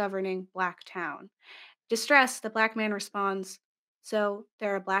self governing black town. Distressed, the black man responds, so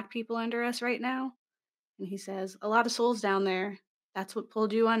there are black people under us right now? And he says, a lot of souls down there. That's what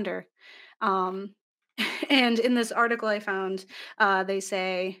pulled you under. Um, and in this article I found, they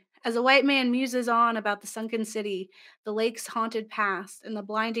say, as a white man muses on about the sunken city, the lake's haunted past, and the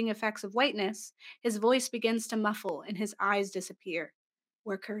blinding effects of whiteness, his voice begins to muffle and his eyes disappear.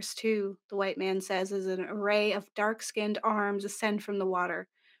 We're cursed too, the white man says as an array of dark skinned arms ascend from the water,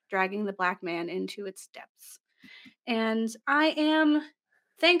 dragging the black man into its depths. And I am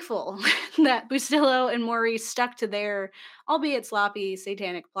thankful that Bustillo and Maurice stuck to their, albeit sloppy,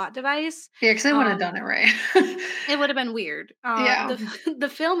 satanic plot device. yeah, because they wouldn't have Um, done it right. it would have been weird. Yeah, The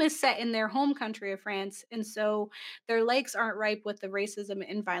film is set in their home country of France, and so their lakes aren't ripe with the racism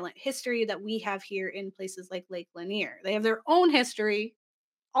and violent history that we have here in places like Lake Lanier. They have their own history,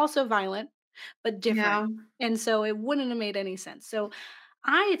 also violent, but different. yeah, And so it wouldn't have made any sense. So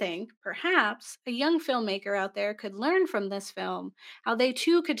I think perhaps a young filmmaker out there could learn from this film how they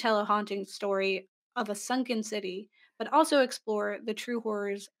too could tell a haunting story of a sunken city, but also explore the true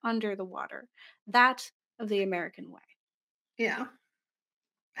horrors under the water, that of the American way. yeah.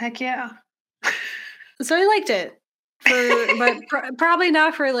 Heck yeah. So I liked it but probably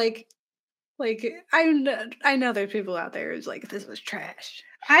not for like I know there's people out there who's like this was trash.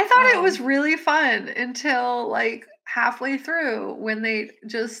 I thought it was Um, really fun until like halfway through when they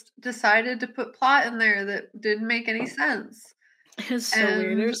just decided to put plot in there that didn't make any sense. it was so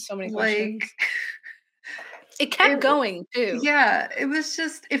weird. And There's so many like questions. It it kept going too. yeah, it was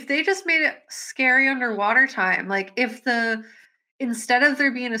just if they just made it scary underwater time, like instead of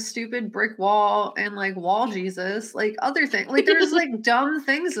there being a stupid brick wall and like wall Jesus, like other thing, like there's like dumb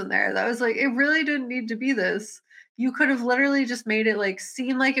things in there that was like, it really didn't need to be this. You could have literally just made it like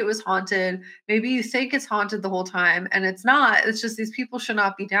seem like it was haunted. Maybe you think it's haunted the whole time and it's not. It's just these people should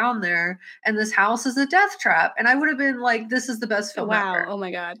not be down there and this house is a death trap. And I would have been like, this is the best film Wow, ever. oh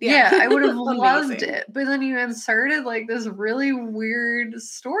my god, yeah. Yeah, I would have loved Amazing. it, but then you inserted, like, this really weird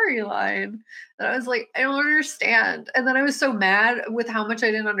storyline that I was like, "I don't understand," and then I was so mad with how much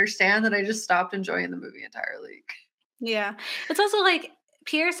I didn't understand that I just stopped enjoying the movie entirely. Yeah. It's also like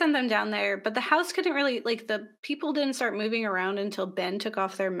Pierre sent them down there, but the house couldn't really like the people didn't start moving around until Ben took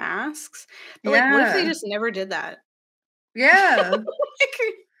off their masks. But like what if they Yeah, just never did that? yeah, Like,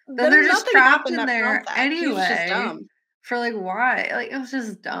 then then they're just nothing trapped happened in that prompt there that. He was just anyway dumb. for, like, why? Like, it was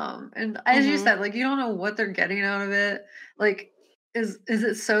just dumb, and as you Mhm. said, like, you don't know what they're getting out of it, like, is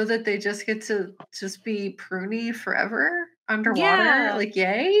it so that they just get to just be pruny forever underwater? Yeah. Like,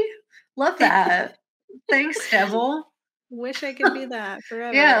 yay? Love that. Thanks, devil. Wish I could be that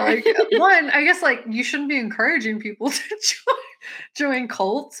Yeah, forever. like, one, I guess, like, you shouldn't be encouraging people to join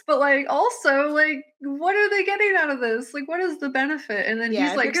cults, but, like, also, like, what are they getting out of this? Like, what is the benefit? And then Yeah,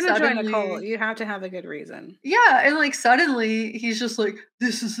 he's, if you're like, gonna join a cult, suddenly you have to have a good reason. yeah, and, like, suddenly he's just like,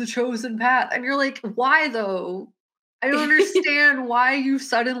 "This is the chosen path," and you're like, "Why, though? I don't understand why you've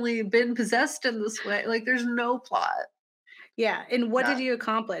suddenly been possessed in this way." Like, there's no plot. Yeah, and what did None. you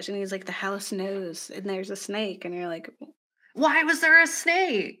accomplish? And he's like, "The house knows, and there's a snake." And you're like, Why was there a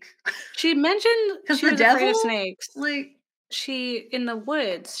snake? she mentioned Because she the was afraid of devil? snakes. Like She in the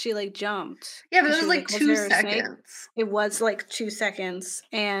woods, she, like, jumped yeah, but because it she was, was like, like, "Was 2 there a snake?" seconds. It was, like, 2 seconds,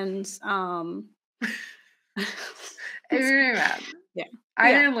 and, It made me mad. yeah.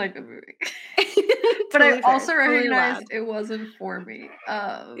 I Yeah. didn't like the movie. But I Totally fair, also totally recognized allowed. it wasn't for me,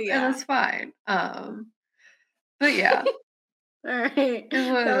 and Yeah. that's fine, but yeah, Alright. is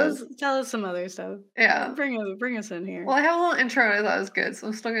what it is. Tell us some other stuff. Yeah. Bring us in here. Well, I have a little intro I thought was good, so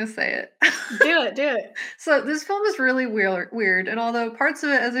I'm still gonna say it. Do it, do it. So this film is really weird, and although parts of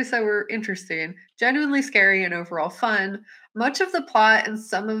it, as I said, were interesting, genuinely scary, and overall fun, much of the plot and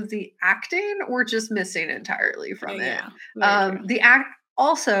some of the acting were just missing entirely from it. Yeah, very true. The act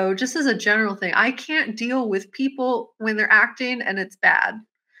also, just as a general thing, I can't deal with people when they're acting and it's bad.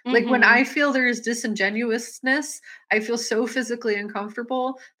 Like when I Mhm. feel there is disingenuousness, I feel so physically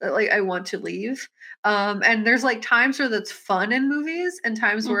uncomfortable that like I want to leave. And there's like times where that's fun in movies and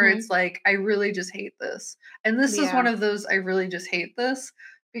times where it's Mhm. like, I really just hate this. And this is one Yeah. of those, I really just hate this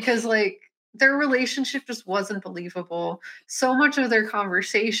because like their relationship just wasn't believable. So much of their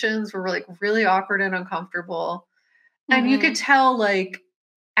conversations were like really awkward and uncomfortable. And you could Mhm. tell like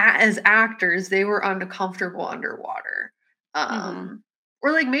as actors, they were uncomfortable underwater. Mhm. Um,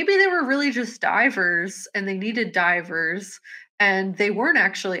 or like maybe they were really just divers and they needed divers and they weren't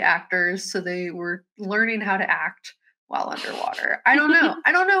actually actors, so they were learning how to act while underwater. I don't know.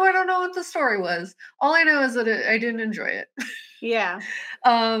 I don't know. I don't know what the story was. All I know is that I didn't enjoy it. Yeah.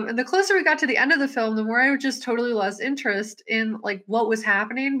 And the closer we got to the end of the film, the more I just totally lost interest in like what was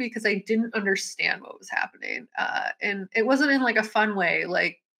happening because I didn't understand what was happening. And it wasn't in like a fun way,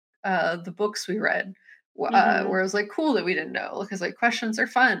 like the books we read, Mhm. where it was like cool that we didn't know because like questions are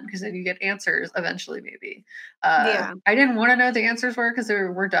fun because then you get answers eventually, maybe. Yeah. I didn't want to know the answers were because they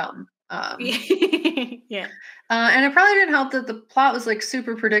were dumb. Yeah. And it probably didn't help that the plot was like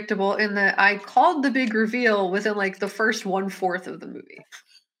super predictable in that I called the big reveal within like the first one fourth of the movie.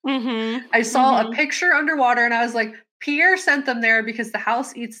 Mhm. I saw a Mhm. picture underwater and I was like, Pierre sent them there because the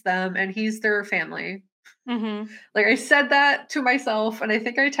house eats them and he's their family. Mhm. Like I said that to myself and I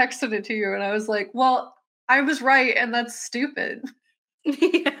think I texted it to you and I was like, well, I was right and that's stupid.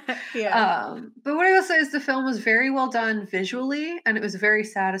 Yeah. Yeah. But what I will say is the film was very well done visually and it was very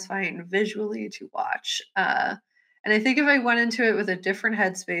satisfying visually to watch. And I think if I went into it with a different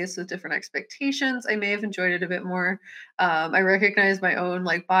headspace, with different expectations, I may have enjoyed it a bit more. I recognize my own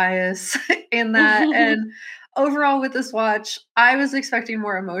like bias in that. And overall, with this watch, I was expecting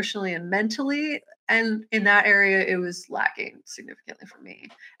more emotionally and mentally. And in that area, it was lacking significantly for me.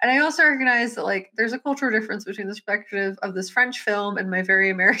 And I also recognize that like there's a cultural difference between the perspective of this French film and my very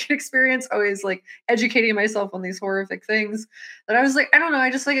American experience, always like educating myself on these horrific things. That I was like, I don't know,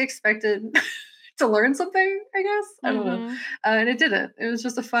 I just like expected to learn something, I guess. I don't know. Mhm. And it didn't. It was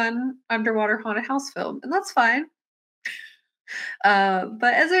just a fun underwater haunted house film, and that's fine.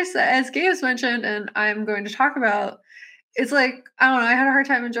 But as I said, as Gabe's mentioned, and I'm going to talk about, it's like I don't know. I had a hard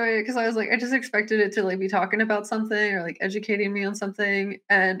time enjoying it because I was like, I just expected it to like be talking about something or like educating me on something.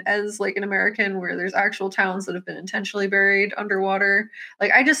 And as like an American, where there's actual towns that have been intentionally buried underwater,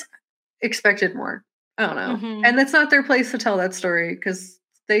 like I just expected more. I don't know. Mhm. And that's not their place to tell that story because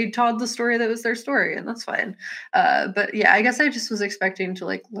they told the story that was their story, and that's fine. But yeah, I guess I just was expecting to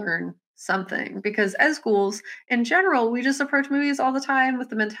like learn something because as schools in general, we just approach movies all the time with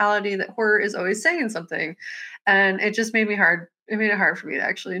the mentality that horror is always saying something. And it just made me hard. It made it hard for me to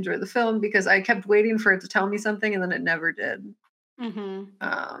actually enjoy the film because I kept waiting for it to tell me something and then it never did. Mhm.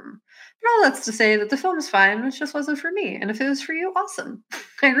 But all that's to say that the film is fine. It just wasn't for me. And if it was for you, awesome.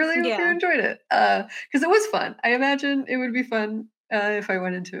 I really hope you Yeah. enjoyed it because it was fun. I imagine it would be fun if I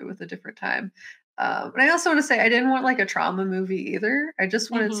went into it with a different time. But I also want to say I didn't want like a trauma movie either. I just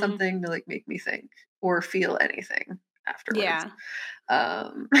wanted Mhm. something to like make me think or feel anything afterwards. Yeah.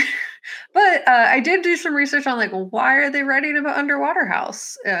 Um, but I did do some research on like why are they writing about underwater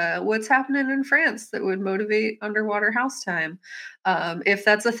house? What's happening in France that would motivate underwater house time? If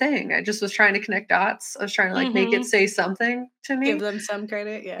that's a thing, I just was trying to connect dots. I was trying to like make it Mhm. say something to Give me. them some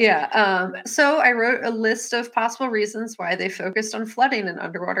credit, yeah. Yeah. So I wrote a list of possible reasons why they focused on flooding in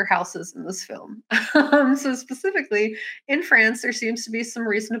underwater houses in this film. So specifically, in France, there seems to be some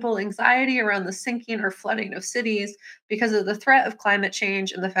reasonable anxiety around the sinking or flooding of cities because of the threat of climate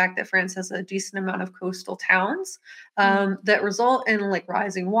change and the fact that France has a decent amount of coastal towns Mhm. that result in like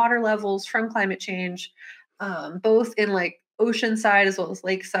rising water levels from climate change, both in like ocean side as well as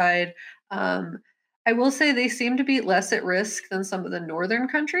lakeside. Um, I will say they seem to be less at risk than some of the northern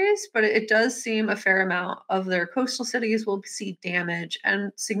countries, but it does seem a fair amount of their coastal cities will see damage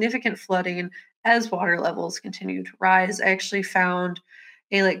and significant flooding as water levels continue to rise. I actually found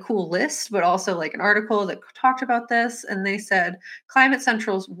a like cool list, but also like an article that talked about this, and they said Climate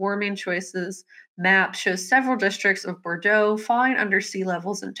Central's warming choices map shows several districts of Bordeaux falling under sea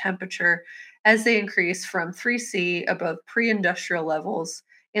levels in temperature as they increase from 3C above pre-industrial levels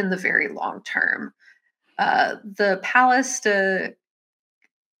in the very long term. The Palace de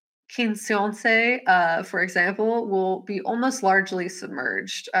Quinconce, for example, will be almost largely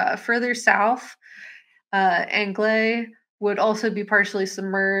submerged. Further south, Anglais would also be partially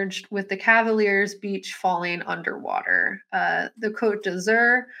submerged, with the Cavaliers Beach falling underwater. The Côte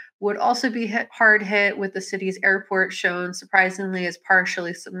d'Azur would also be hard hit, with the city's airport shown surprisingly as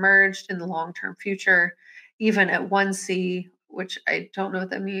partially submerged in the long term future, even at 1C, which I don't know what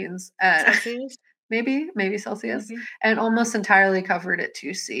that means. Celsius, Maybe Celsius, maybe? and almost entirely covered at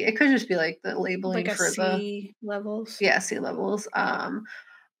 2C. It could just be like the Like labeling a for the sea levels? yeah, sea levels.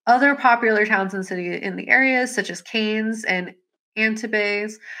 Other popular towns and city in the areas, such as Cannes and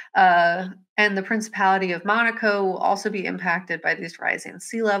Antibes, and the Principality of Monaco, will also be impacted by these rising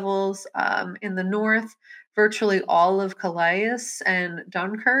sea levels. In the north, virtually all of Calais and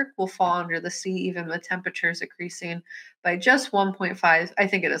Dunkirk will fall under the sea, even with temperatures increasing by just 1.5, I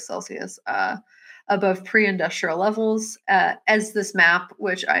think it is Celsius, above pre-industrial levels. As this map,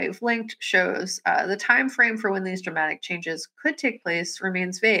 which I've linked, shows, the time frame for when these dramatic changes could take place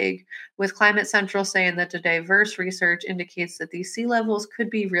remains vague, with Climate Central saying that the diverse research indicates that these sea levels could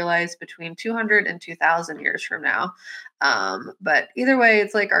be realized between 200 and 2,000 years from now. But either way,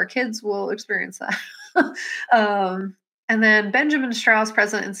 it's like our kids will experience that. um, and then Benjamin Strauss,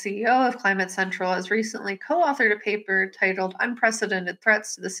 president and CEO of Climate Central, has recently co authored a paper titled Unprecedented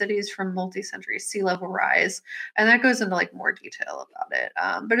Threats to the Cities from Multi Century Sea Level Rise. And that goes into like more detail about it.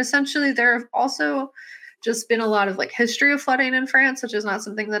 But essentially, there have also just been a lot of like history of flooding in France, which is not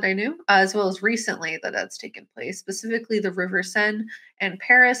something that I knew, as well as recently that that's taken place. Specifically, the River Seine and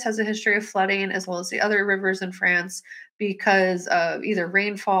Paris has a history of flooding, as well as the other rivers in France, because of either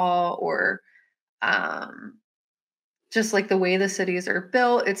rainfall or um, just like the way the cities are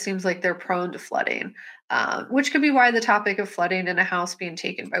built, it seems like they're prone to flooding, which could be why the topic of flooding in a house being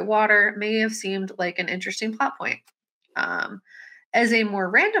taken by water may have seemed like an interesting plot point. Um, as a more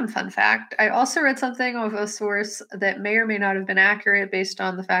random fun fact, I also read something of a source that may or may not have been accurate based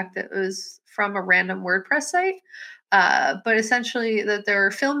on the fact that it was from a random WordPress site. But essentially, that there were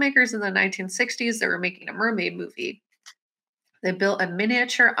filmmakers in the 1960s that were making a mermaid movie. They built a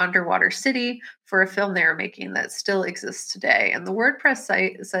miniature underwater city for a film they were making that still exists today. And the WordPress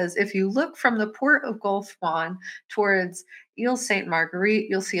site says if you look from the port of Gulf Juan towards Ile Sainte Marguerite,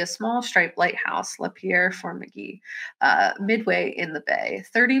 you'll see a small striped lighthouse, La Pierre Formigny, midway in the bay.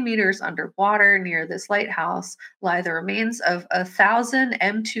 30 meters underwater near this lighthouse lie the remains of a 1,000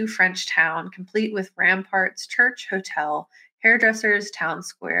 M2 French town, complete with ramparts, church, hotel, hairdressers, town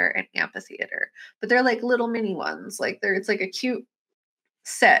square, and amphitheater, but they're like little mini ones. Like it's like a cute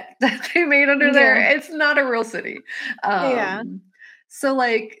set that they made under there. Yeah. It's not a real city. Yeah. Um, so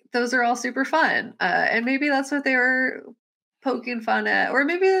like those are all super fun. And maybe that's what they were poking fun at, or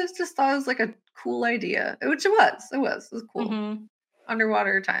maybe it was just thought it was like a cool idea, which it was. It was. It was cool. Mhm.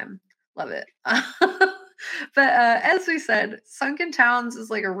 Underwater time. Love it. But as we said, sunken towns is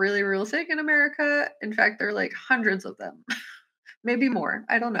like a really real thing in America. In fact, there are like hundreds of them, maybe more.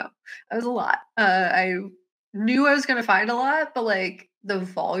 I don't know. It was a lot. I knew I was going to find a lot, but like the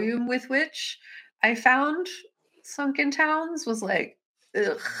volume with which I found sunken towns was like,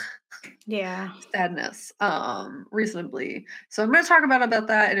 ugh, Yeah. sadness, reasonably. So I'm going to talk about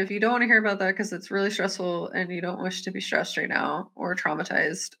that. And if you don't want to hear about that because it's really stressful and you don't wish to be stressed right now or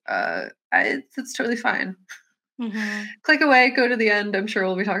traumatized, it's totally fine. Mhm. Click away, go to the end. I'm sure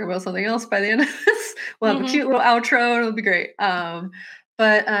we'll be talking about something else by the end of this. We'll have a cute Mhm. little outro and it'll be great.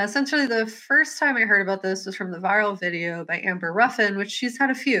 But essentially, the first time I heard about this was from the viral video by Amber Ruffin, which she's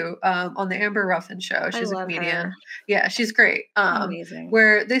had a few on the Amber Ruffin show. I She's a love her. comedian. Yeah, she's great. Amazing.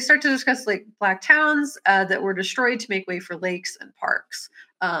 Where they start to discuss like black towns that were destroyed to make way for lakes and parks.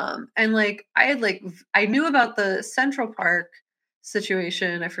 And like I had I knew about the Central Park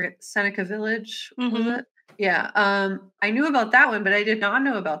situation. I forget Seneca Village was Mhm. it? Yeah, I knew about that one, but I did not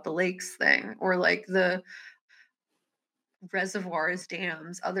know about the lakes thing or like the reservoirs,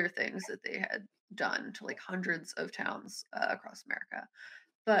 dams, other things that they had done to like hundreds of towns across America.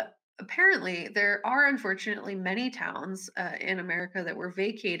 But apparently, there are unfortunately many towns in America that were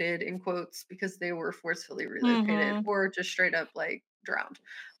vacated in quotes because they were forcefully relocated Mhm. or just straight up like drowned,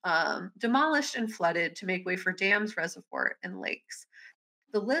 demolished and flooded to make way for dams, reservoir, and lakes.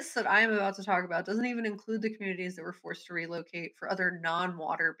 The list that I am about to talk about doesn't even include the communities that were forced to relocate for other non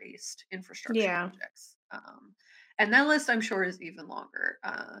water based infrastructure Yeah. projects. And that list, I'm sure, is even longer.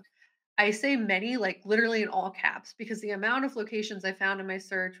 I say many, like literally in all caps, because the amount of locations I found in my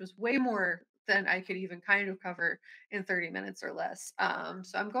search was way more than I could even kind of cover in 30 minutes or less.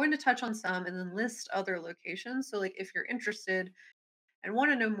 So I'm going to touch on some and then list other locations. So, like, if you're interested, and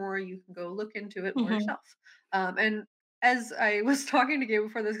want to know more, you can go look into it more Mhm. yourself. And as I was talking to Gabe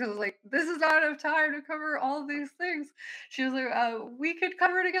before this, because I was like, this is not enough time to cover all these things. She was like, we could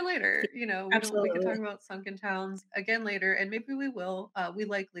cover it again Yeah, later. You know, we could talk absolutely. about sunken towns again later, and maybe we will. We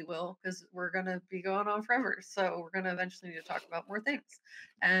likely will, because we're gonna be going on forever. So we're gonna eventually need to talk about more things,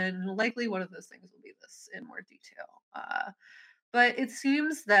 and likely one of those things will be this in more detail. But it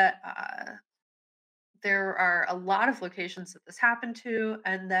seems that there are a lot of locations that this happened to,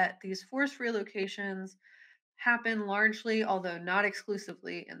 and that these forced relocations happen largely, although not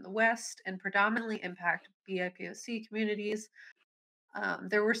exclusively, in the West and predominantly impact BIPOC communities.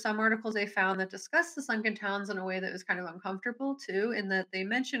 There were some articles I found that discussed the sunken towns in a way that was kind of uncomfortable too, in that they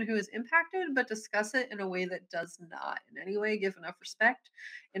mention who is impacted, but discuss it in a way that does not in any way give enough respect,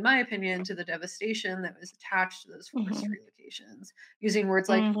 in my opinion, to the devastation that was attached to those forced Mhm. relocations, using words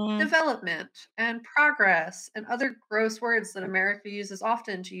like Mhm. development and progress and other gross words that America uses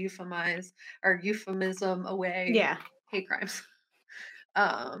often to euphemize or euphemism away Yeah. hate crimes.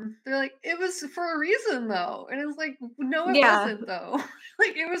 They're like, "It was for a reason, though," and it's like, "No, it Yeah. wasn't, though.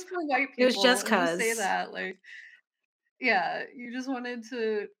 Like, it was for white It was people," just and you say 'cause. that, like yeah, you just wanted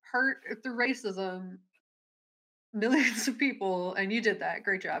to hurt through racism millions of people, and you did that.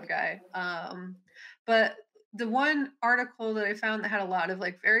 Great job, guy. But the one article that I found that had a lot of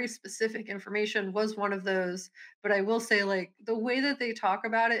like very specific information was one of those. But I will say, like, the way that they talk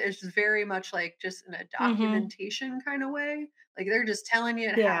about it is just very much like just in a Mhm. documentation kind of way. Like they're just telling you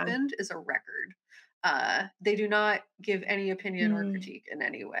it Yeah. happened is a record. They do not give any opinion or Mm. critique in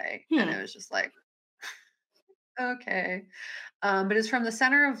any way. And Hmm. it was just like, okay. But it's from the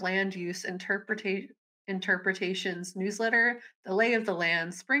Center of Land Use Interpretations newsletter, The Lay of the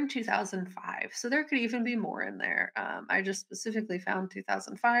Land, spring 2005. So there could even be more in there. I just specifically found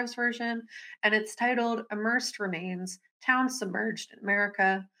 2005's version, and it's titled Immersed Remains Towns Submerged in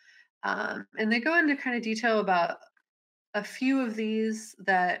America. And they go into kind of detail about a few of these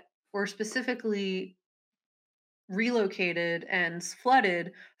that were specifically relocated and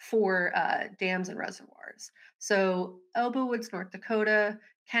flooded for dams and reservoirs. So Elbow Woods, North Dakota,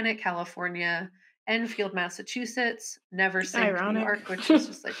 Kennett, California, Enfield, Massachusetts, Neversink, New Ironic. York, which is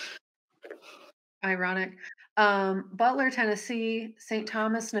just like ironic. Butler, Tennessee, St.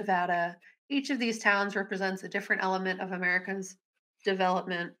 Thomas, Nevada. Each of these towns represents a different element of America's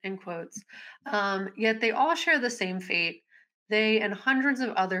development, in quotes. Yet they all share the same fate. They and hundreds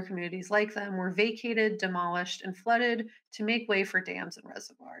of other communities like them were vacated, demolished, and flooded to make way for dams and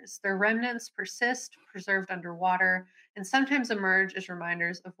reservoirs. Their remnants persist, preserved underwater, and sometimes emerge as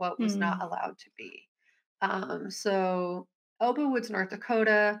reminders of what was not Mm. allowed to be. So, Elbow Woods, North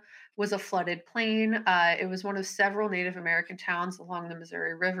Dakota, was a flooded plain. It was one of several Native American towns along the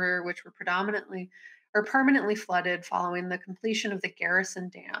Missouri River, which were predominantly or permanently flooded following the completion of the Garrison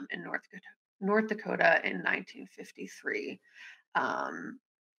Dam in North Dakota in 1953. Um,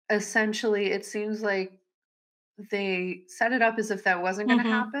 Essentially, it seems like they set it up as if that wasn't going to Mhm.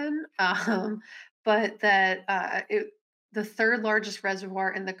 happen, but that the third largest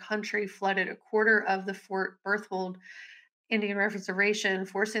reservoir in the country flooded a quarter of the Fort Berthold Indian Reservation,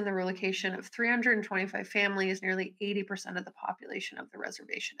 forcing the relocation of 325 families, nearly 80% of the population of the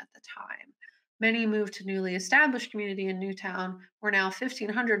reservation at the time. Many moved to newly established community in Newtown, where now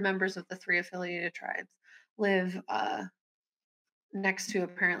 1,500 members of the three affiliated tribes live next to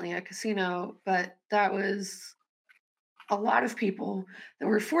apparently a casino. But that was a lot of people that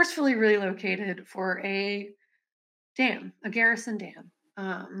were forcefully relocated for a dam, a garrison dam,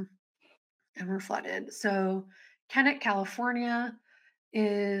 and were flooded. So, Kennett, California,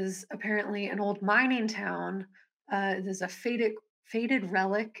 is apparently an old mining town. There's a faded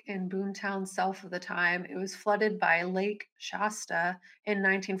relic in Boomtown south of the time. It was flooded by Lake Shasta in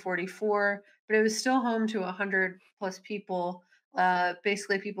 1944, but it was still home to 100 plus people,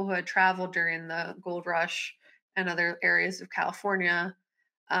 basically people who had traveled during the gold rush and other areas of California.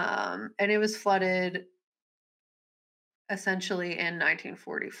 And it was flooded essentially in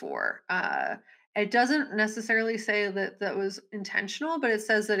 1944. It doesn't necessarily say that that was intentional, but it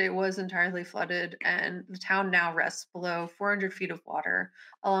says that it was entirely flooded, and the town now rests below 400 feet of water,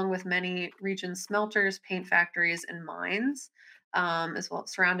 along with many region smelters, paint factories, and mines, as well,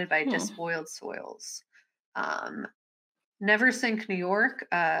 surrounded by Hmm. despoiled soils. Um, Neversink, New York.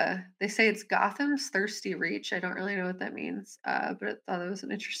 They say it's Gotham's thirsty reach. I don't really know what that means, but I thought it was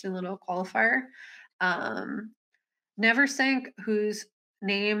an interesting little qualifier. Um, Neversink, whose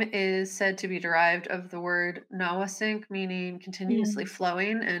name is said to be derived of the word Nawasink, meaning continuously Mm.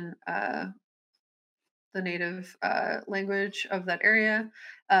 flowing in the native language of that area.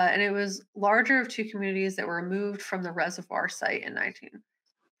 And it was larger of two communities that were removed from the reservoir site in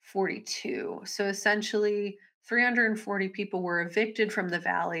 1942. So essentially, 340 people were evicted from the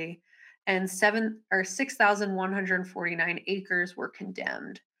valley, and 6,149 acres were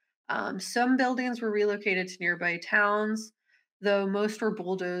condemned. Some buildings were relocated to nearby towns, though most were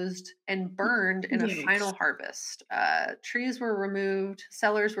bulldozed and burned in a Yikes. final harvest. Trees were removed,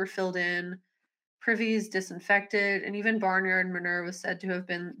 cellars were filled in, privies disinfected, and even barnyard manure was said to have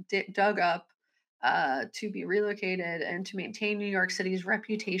been dug up to be relocated and to maintain New York City's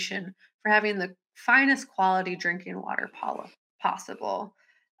reputation for having the finest quality drinking water possible.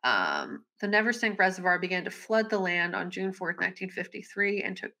 The Neversink Reservoir began to flood the land on June 4th, 1953,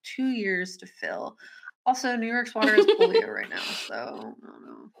 and took 2 years to fill. Also, New York's water is polio right now, so I don't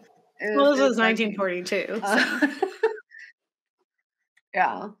know Well, if this it's was that clean. 1942, so Uh,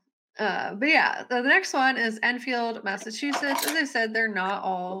 Yeah. But yeah, the next one is Enfield, Massachusetts. As I said, they're not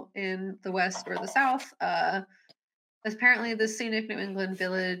all in the West or the South. Apparently, the scenic New England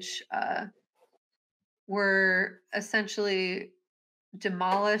village were essentially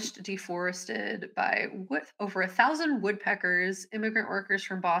demolished, deforested by over 1,000 woodpeckers, immigrant workers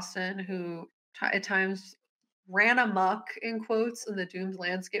from Boston who at times ran amok in quotes in the doomed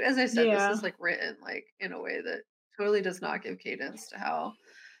landscape. As I said, this yeah. is like written like in a way that totally does not give cadence to how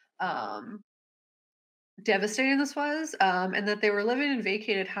um devastating this was, and that they were living in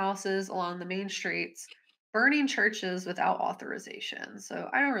vacated houses along the main streets, burning churches without authorization. So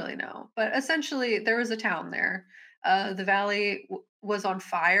I don't really know, but essentially there was a town there. The valley was on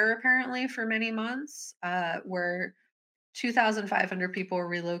fire apparently for many months, where 2,500 people were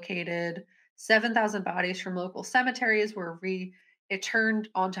relocated. 7,000 bodies from local cemeteries were returned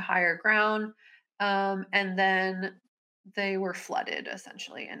onto higher ground, and then they were flooded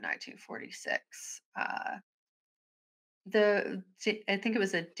essentially in 1946. I think it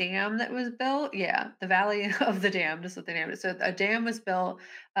was a dam that was built. Yeah, the Valley of the Damned is what they named it. So a dam was built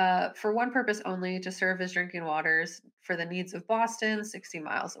for one purpose only, to serve as drinking waters for the needs of Boston, 60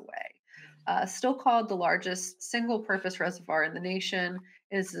 miles away. Still called the largest single-purpose reservoir in the nation,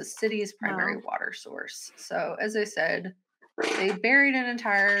 it is the city's primary Wow. water source. So, as I said, they buried an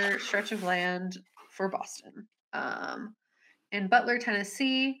entire stretch of land for Boston. In Butler,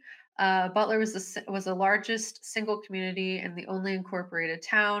 Tennessee, Butler was the largest single community and the only incorporated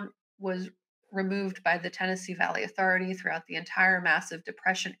town. Was removed by the Tennessee Valley Authority throughout the entire massive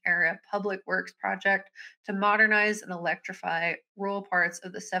Depression era public works project to modernize and electrify rural parts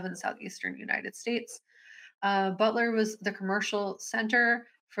of the seven southeastern United States. Butler was the commercial center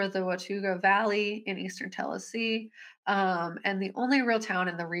for the Watauga Valley in eastern Tennessee, and the only real town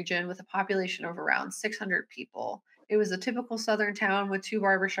in the region with a population of around 600 people. It was a typical southern town with two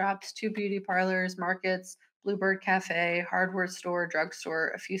barbershops, two beauty parlors, markets, Bluebird Cafe, hardware store,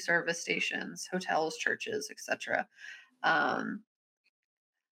 drugstore, a few service stations, hotels, churches, etc. Um,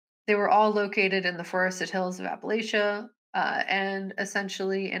 they were all located in the forested hills of Appalachia. And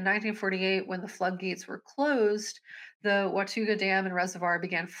essentially, in 1948, when the floodgates were closed, the Watauga Dam and Reservoir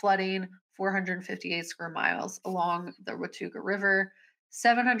began flooding 458 square miles along the Watauga River.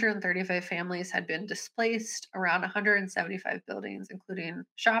 735 families had been displaced. Around 175 buildings, including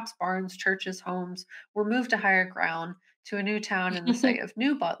shops, barns, churches, homes, were moved to higher ground to a new town in the site of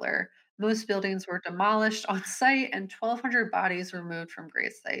New Butler. Most buildings were demolished on site, and 1,200 bodies were moved from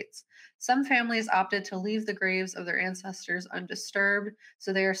grave sites. Some families opted to leave the graves of their ancestors undisturbed,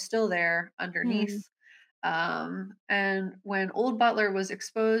 so they are still there Hmm. underneath. And when Old Butler was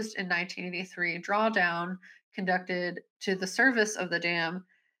exposed in 1983, drawdown conducted to the surface of the dam,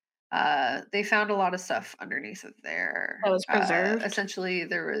 they found a lot of stuff underneath of That there. was preserved. Essentially,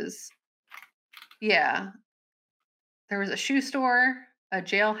 yeah, there was a shoe store, a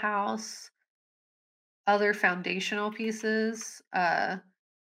jailhouse, other foundational pieces, and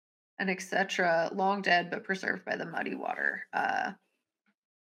etc., long dead but preserved by the muddy water.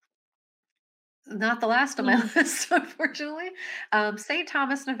 Not the last on my Mm. list, unfortunately. St.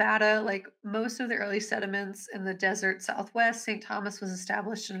 Thomas, Nevada, like most of the early settlements in the desert Southwest, St. Thomas was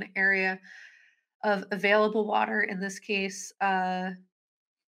established in an area of available water. In this case,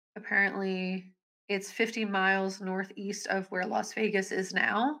 apparently, it's 50 miles northeast of where Las Vegas is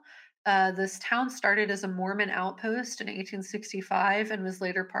now. This town started as a Mormon outpost in 1865 and was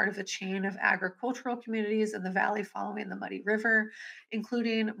later part of a chain of agricultural communities in the valley following the Muddy River,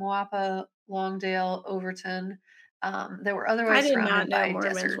 including Moapa, Longdale, Overton, that were I otherwise did not surrounded know by Mormons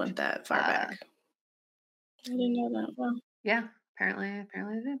desert. went that far Uh, back. I didn't know that. Well, yeah, apparently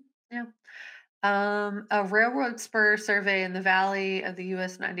they did. Yeah. A railroad spur survey in the valley of the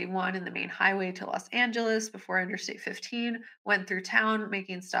US 91 and the main highway to Los Angeles before Interstate 15 went through town,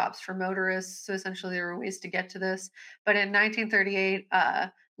 making stops for motorists. So essentially, there were ways to get to this. But in 1938,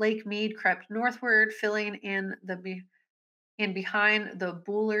 Lake Mead crept northward, filling in behind the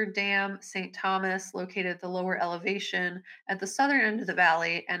Bullard Dam, St. Thomas, located at the lower elevation at the southern end of the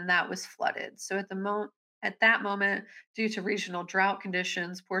valley, and that was flooded. So at that moment, due to regional drought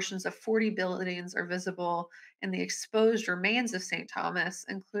conditions, portions of 40 buildings are visible in the exposed remains of St. Thomas,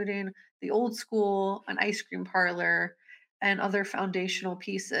 including the old school, an ice cream parlor, and other foundational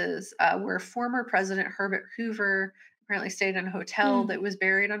pieces where former President Herbert Hoover apparently stayed in a hotel hmm. that was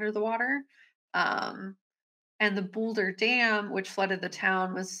buried under the water. Um, and the Boulder Dam, which flooded the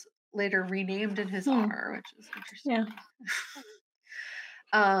town, was later renamed in his Hmm. honor, which is Yeah. interesting.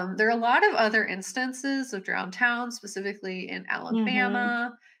 There are a lot of other instances of drowned towns, specifically in Mm-hmm.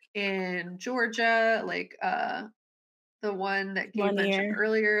 Alabama, in Georgia, like the one that Gabe mentioned Lanier.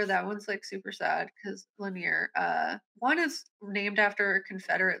 earlier. That one's like super sad because Lanier. One is named after a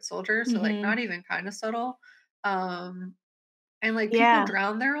Confederate soldier, so like Mm-hmm. not even kind of subtle. Um, and, like, people Yeah.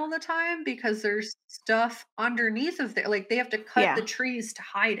 drown there all the time because there's stuff underneath of there, like, they have to cut the Yeah. trees to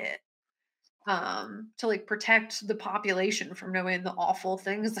hide it, to, like, protect the population from knowing the awful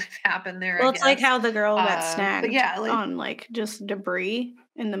things that happen there, I Well, it's like guess. how the girl got But snagged yeah, like on, like, just debris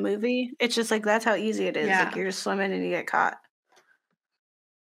in the movie. It's just like that's how easy it is. Like yeah. you're just swimming and you get caught.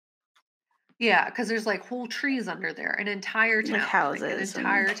 Yeah, because there's, like, whole trees under there, Like like, an houses and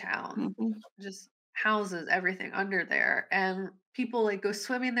entire town, mhm. just houses, everything under there, and people, like, go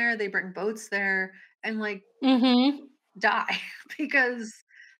swimming there, they bring boats there, and, like, Mhm. die because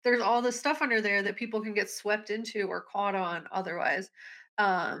there's all this stuff under there that people can get swept into or caught on otherwise.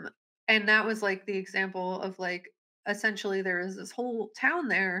 Um, and that was like the example of like essentially there was this whole town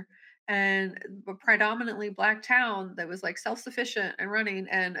there and a predominantly black town that was like self-sufficient and running,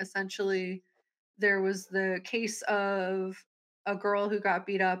 and essentially there was the case of a girl who got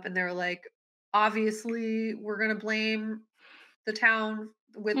beat up and they were like, obviously we're going to blame the town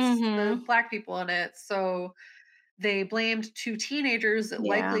with the Mhm. black people in it, so they blamed 2 teenagers that Yeah.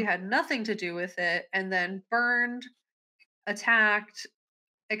 likely had nothing to do with it, and then burned, attacked,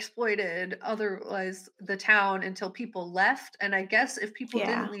 exploited, otherwise the town until people left, and I guess if people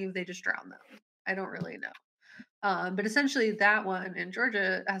didn't Yeah. leave, they just drowned them. I don't really know. But essentially that one in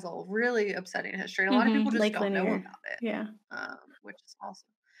Georgia has a really upsetting history, and a lot of people Mhm. just Lake don't know Lanier. about it, Yeah. which is awesome.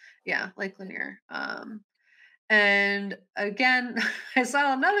 Yeah, Lake Lanier. And again, I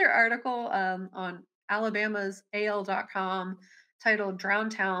saw another article on Alabama's AL.com titled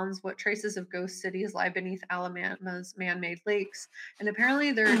Drowned Towns: What Traces of Ghost Cities Lie Beneath Alabama's Man Made Lakes. And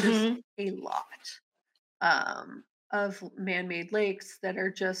apparently, there are just Mhm. a lot of man made lakes that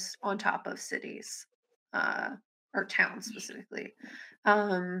are just on top of cities uh, or towns specifically.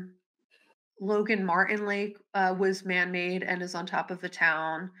 Um, Logan Martin Lake was man made and is on top of a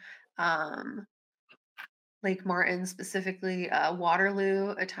town. Um, Lake Martin, specifically,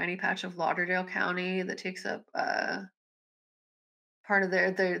 Waterloo, a tiny patch of Lauderdale County that takes up, part of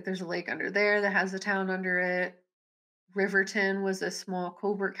there's a lake under there that has a town under it. Riverton was a small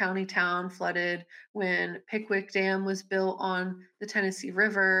Colbert County town flooded when Pickwick Dam was built on the Tennessee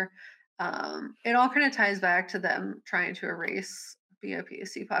River. It all kind of ties back to them trying to erase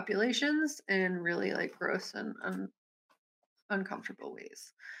BOPSC populations in really like gross and uncomfortable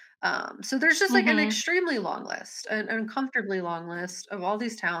ways. So there's just like an Mhm. extremely long list, an uncomfortably long list of all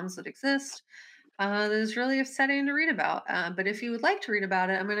these towns that exist that is really upsetting to read about. But if you would like to read about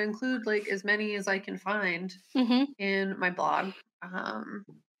it, I'm going to include like as many as I can find Mhm. in my blog. Um,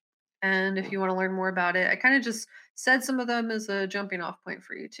 and if you want to learn more about it, I kind of just said some of them as a jumping off point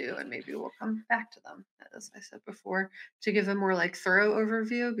for you too, and maybe we'll come back to them, as I said before, to give a more like thorough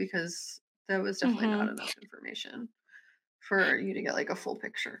overview because that was definitely not Mhm. enough information for you to get like a full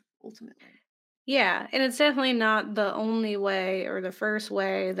picture ultimately. Yeah, and it's definitely not the only way or the first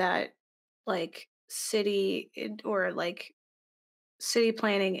way that like or like city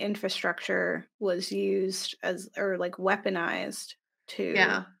planning infrastructure was used as or like weaponized to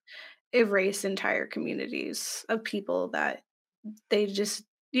Yeah, erase entire communities of people that they just,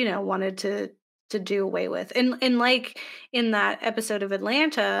 you know, wanted to do away with. And like in that episode of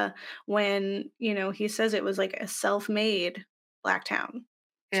Atlanta when, you know, he says it was like a self-made black town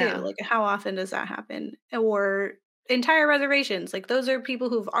too. yeah, Like how often does that happen? Or entire reservations. Like those are people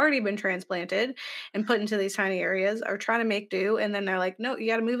who've already been transplanted and put into these tiny areas are trying to make do and then they're like, "No, you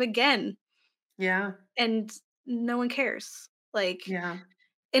got to move again." yeah, And no one cares. Like yeah,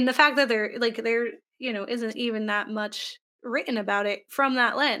 and the fact that there, you know, isn't even that much written about it from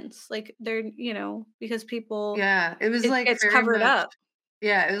that lens, like, they're you know, because people yeah. It was it like gets very covered much, up.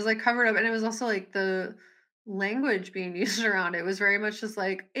 yeah, it was like covered up, and it was also like the language being used around it was very much just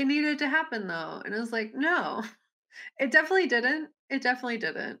like it needed to happen though, and it was like no, it definitely didn't. It definitely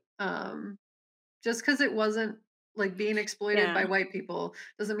didn't. Just because it wasn't like being exploited by Yeah. white people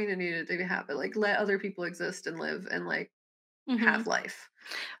doesn't mean it needed to happen. Like let other people exist and live and like have Mhm. life.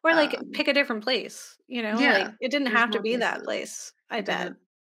 Or, like, Um, pick a different place, you know, like, yeah, it didn't there's have to more be that places. place, I It bet. didn't.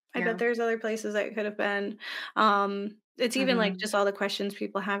 I bet Yeah. there's other places that it could have been. It's even, like, Mhm. just all the questions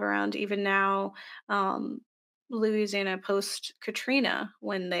people have around even now, Louisiana post Katrina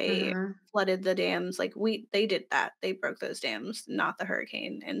when they Mhm. flooded the dams, like, they did that, they broke those dams, not the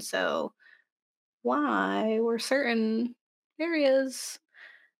hurricane, and so why were certain areas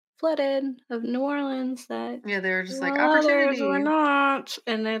flooded of New Orleans that Yeah, they were just like while others were opportunity. not,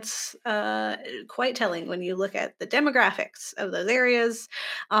 and it's, quite telling when you look at the demographics of those areas,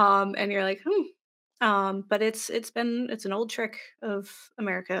 and you're like, "Hmm." But it's an old trick of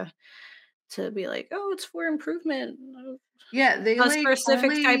America to be like, "Oh, it's for improvement of Yeah, they a like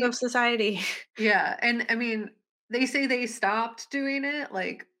specific type of only, society." yeah, and I mean, they say they stopped doing it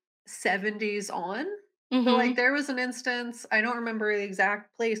like 70s on. But like Mhm, there was an instance, I don't remember the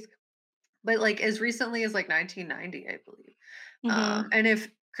exact place, but like as recently as like 1990, I believe. mhm. And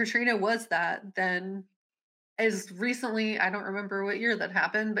if Katrina was that, then as recently, I don't remember what year that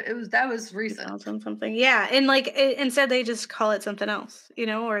happened, but that was recent. 2000 something. Yeah, and, like, instead they just call it something else, you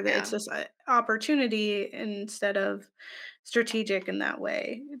know, or that it's Yeah. just a opportunity instead of strategic in that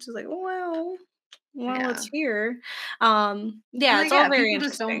way. It's just like, well, it's Yeah. here. And Yeah, like, it's all yeah, very people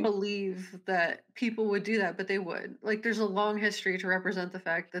just don't interesting. believe that people would do that, but they would. Like, there's a long history to represent the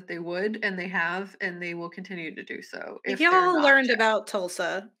fact that they would, and they have, and they will continue to do so Like, if they're y'all not learned checked. about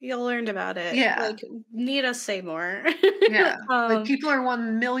Tulsa. Y'all learned about it. Yeah. Like, need us say more. Yeah. Like, Um, people are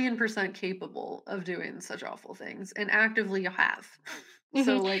 1,000,000% capable of doing such awful things and actively have.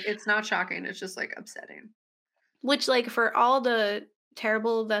 mhm. So, like, it's not shocking. It's just like upsetting. Which, like, for all the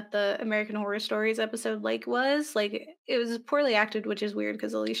terrible that the American Horror Stories episode, like, was, like, it was poorly acted, which is weird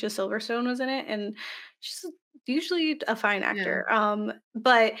because Alicia Silverstone was in it, and she's usually a fine Yeah. actor,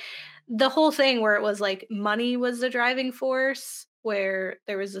 but the whole thing where it was, like, money was the driving force, where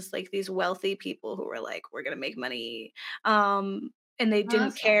there was just, like, these wealthy people who were like, "We're gonna make money," and they Well,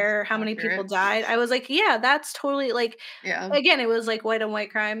 that didn't sounds care how many people accurate. died. I was like, "Yeah, that's totally" like, Yeah. again, it was, like, white on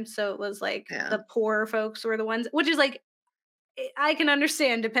white crime, so it was, like, Yeah. the poor folks were the ones which is, like, I can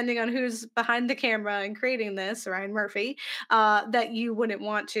understand depending on who's behind the camera and creating this, Ryan Murphy, that you wouldn't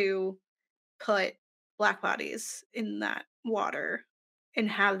want to put black bodies in that water and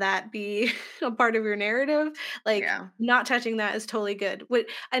have that be a part of your narrative. Like, Yeah. not touching that is totally good.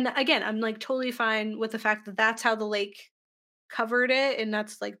 And again, I'm like totally fine with the fact that that's how the lake covered it and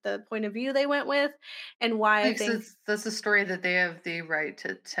that's like the point of view they went with and why I Like, think that's a story that they have the right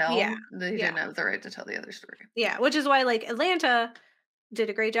to yeah. tell. They Yeah. didn't have the right to tell the other story. Yeah, which is why like Atlanta did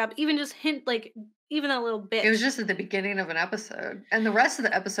a great job even just hint like even a little It was bit. just at the beginning of an episode, and the rest of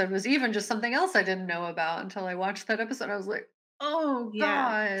the episode was even just something else I didn't know about until I watched that episode. I was like, Oh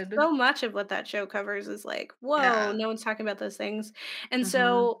Yeah. god. So much of what that show covers is like, "Whoa, Yeah. no one's talking about those things." And Mhm.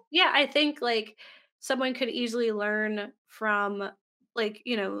 so, yeah, I think, like, someone could easily learn from, like,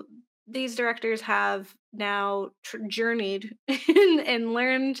 these directors have now journeyed and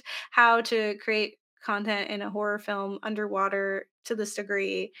learned how to create content in a horror film underwater to this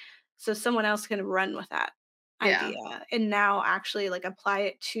degree, so someone else can run with that Yeah. idea and now actually, like, apply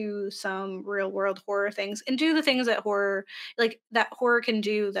it to some real world horror things and do the things that horror can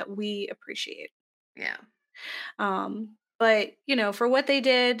do that we appreciate. Yeah. But for what they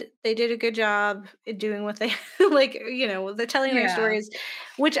did a good job at doing what they like, they're telling their Yeah. stories,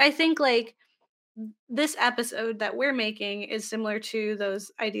 which I think, like, this episode that we're making is similar to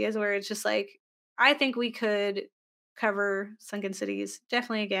those ideas where it's just like, I think we could cover Sunken Cities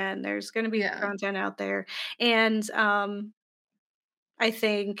definitely again. There's going to be Yeah. content out there, and I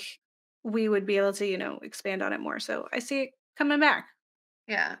think we would be able to, expand on it more. So I see it coming back.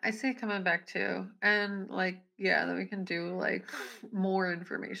 Yeah. I see it coming back too. And like, yeah, that we can do like more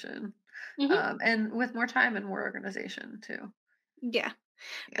information. Hmm. And with more time and more organization too. Yeah.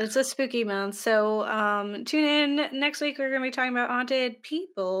 Yeah. It's a spooky month. So tune in next week. We're going to be talking about haunted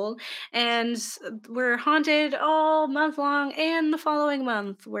people. And we're haunted all month long. And the following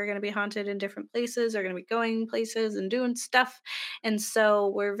month, we're going to be haunted in different places. We're going to be going places and doing stuff. And so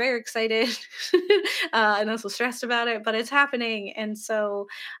we're very excited and also stressed about it, but it's happening. And so,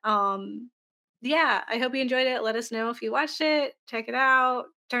 yeah, I hope you enjoyed it. Let us know if you watched it. Check it out.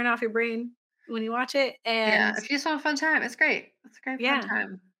 Turn off your brain when you watch it. Yeah. And If you just want a fun time, it's great. It's a great fun yeah,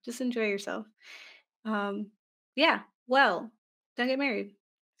 time. just enjoy yourself. Um, yeah, well, don't get married.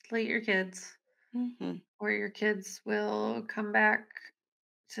 Slate your kids, Mhm. or your kids will come back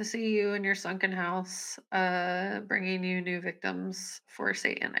to see you in your sunken house, bringing you new victims for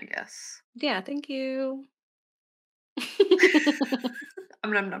Satan, I guess. Yeah, thank you.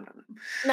 Nom nom nom nom.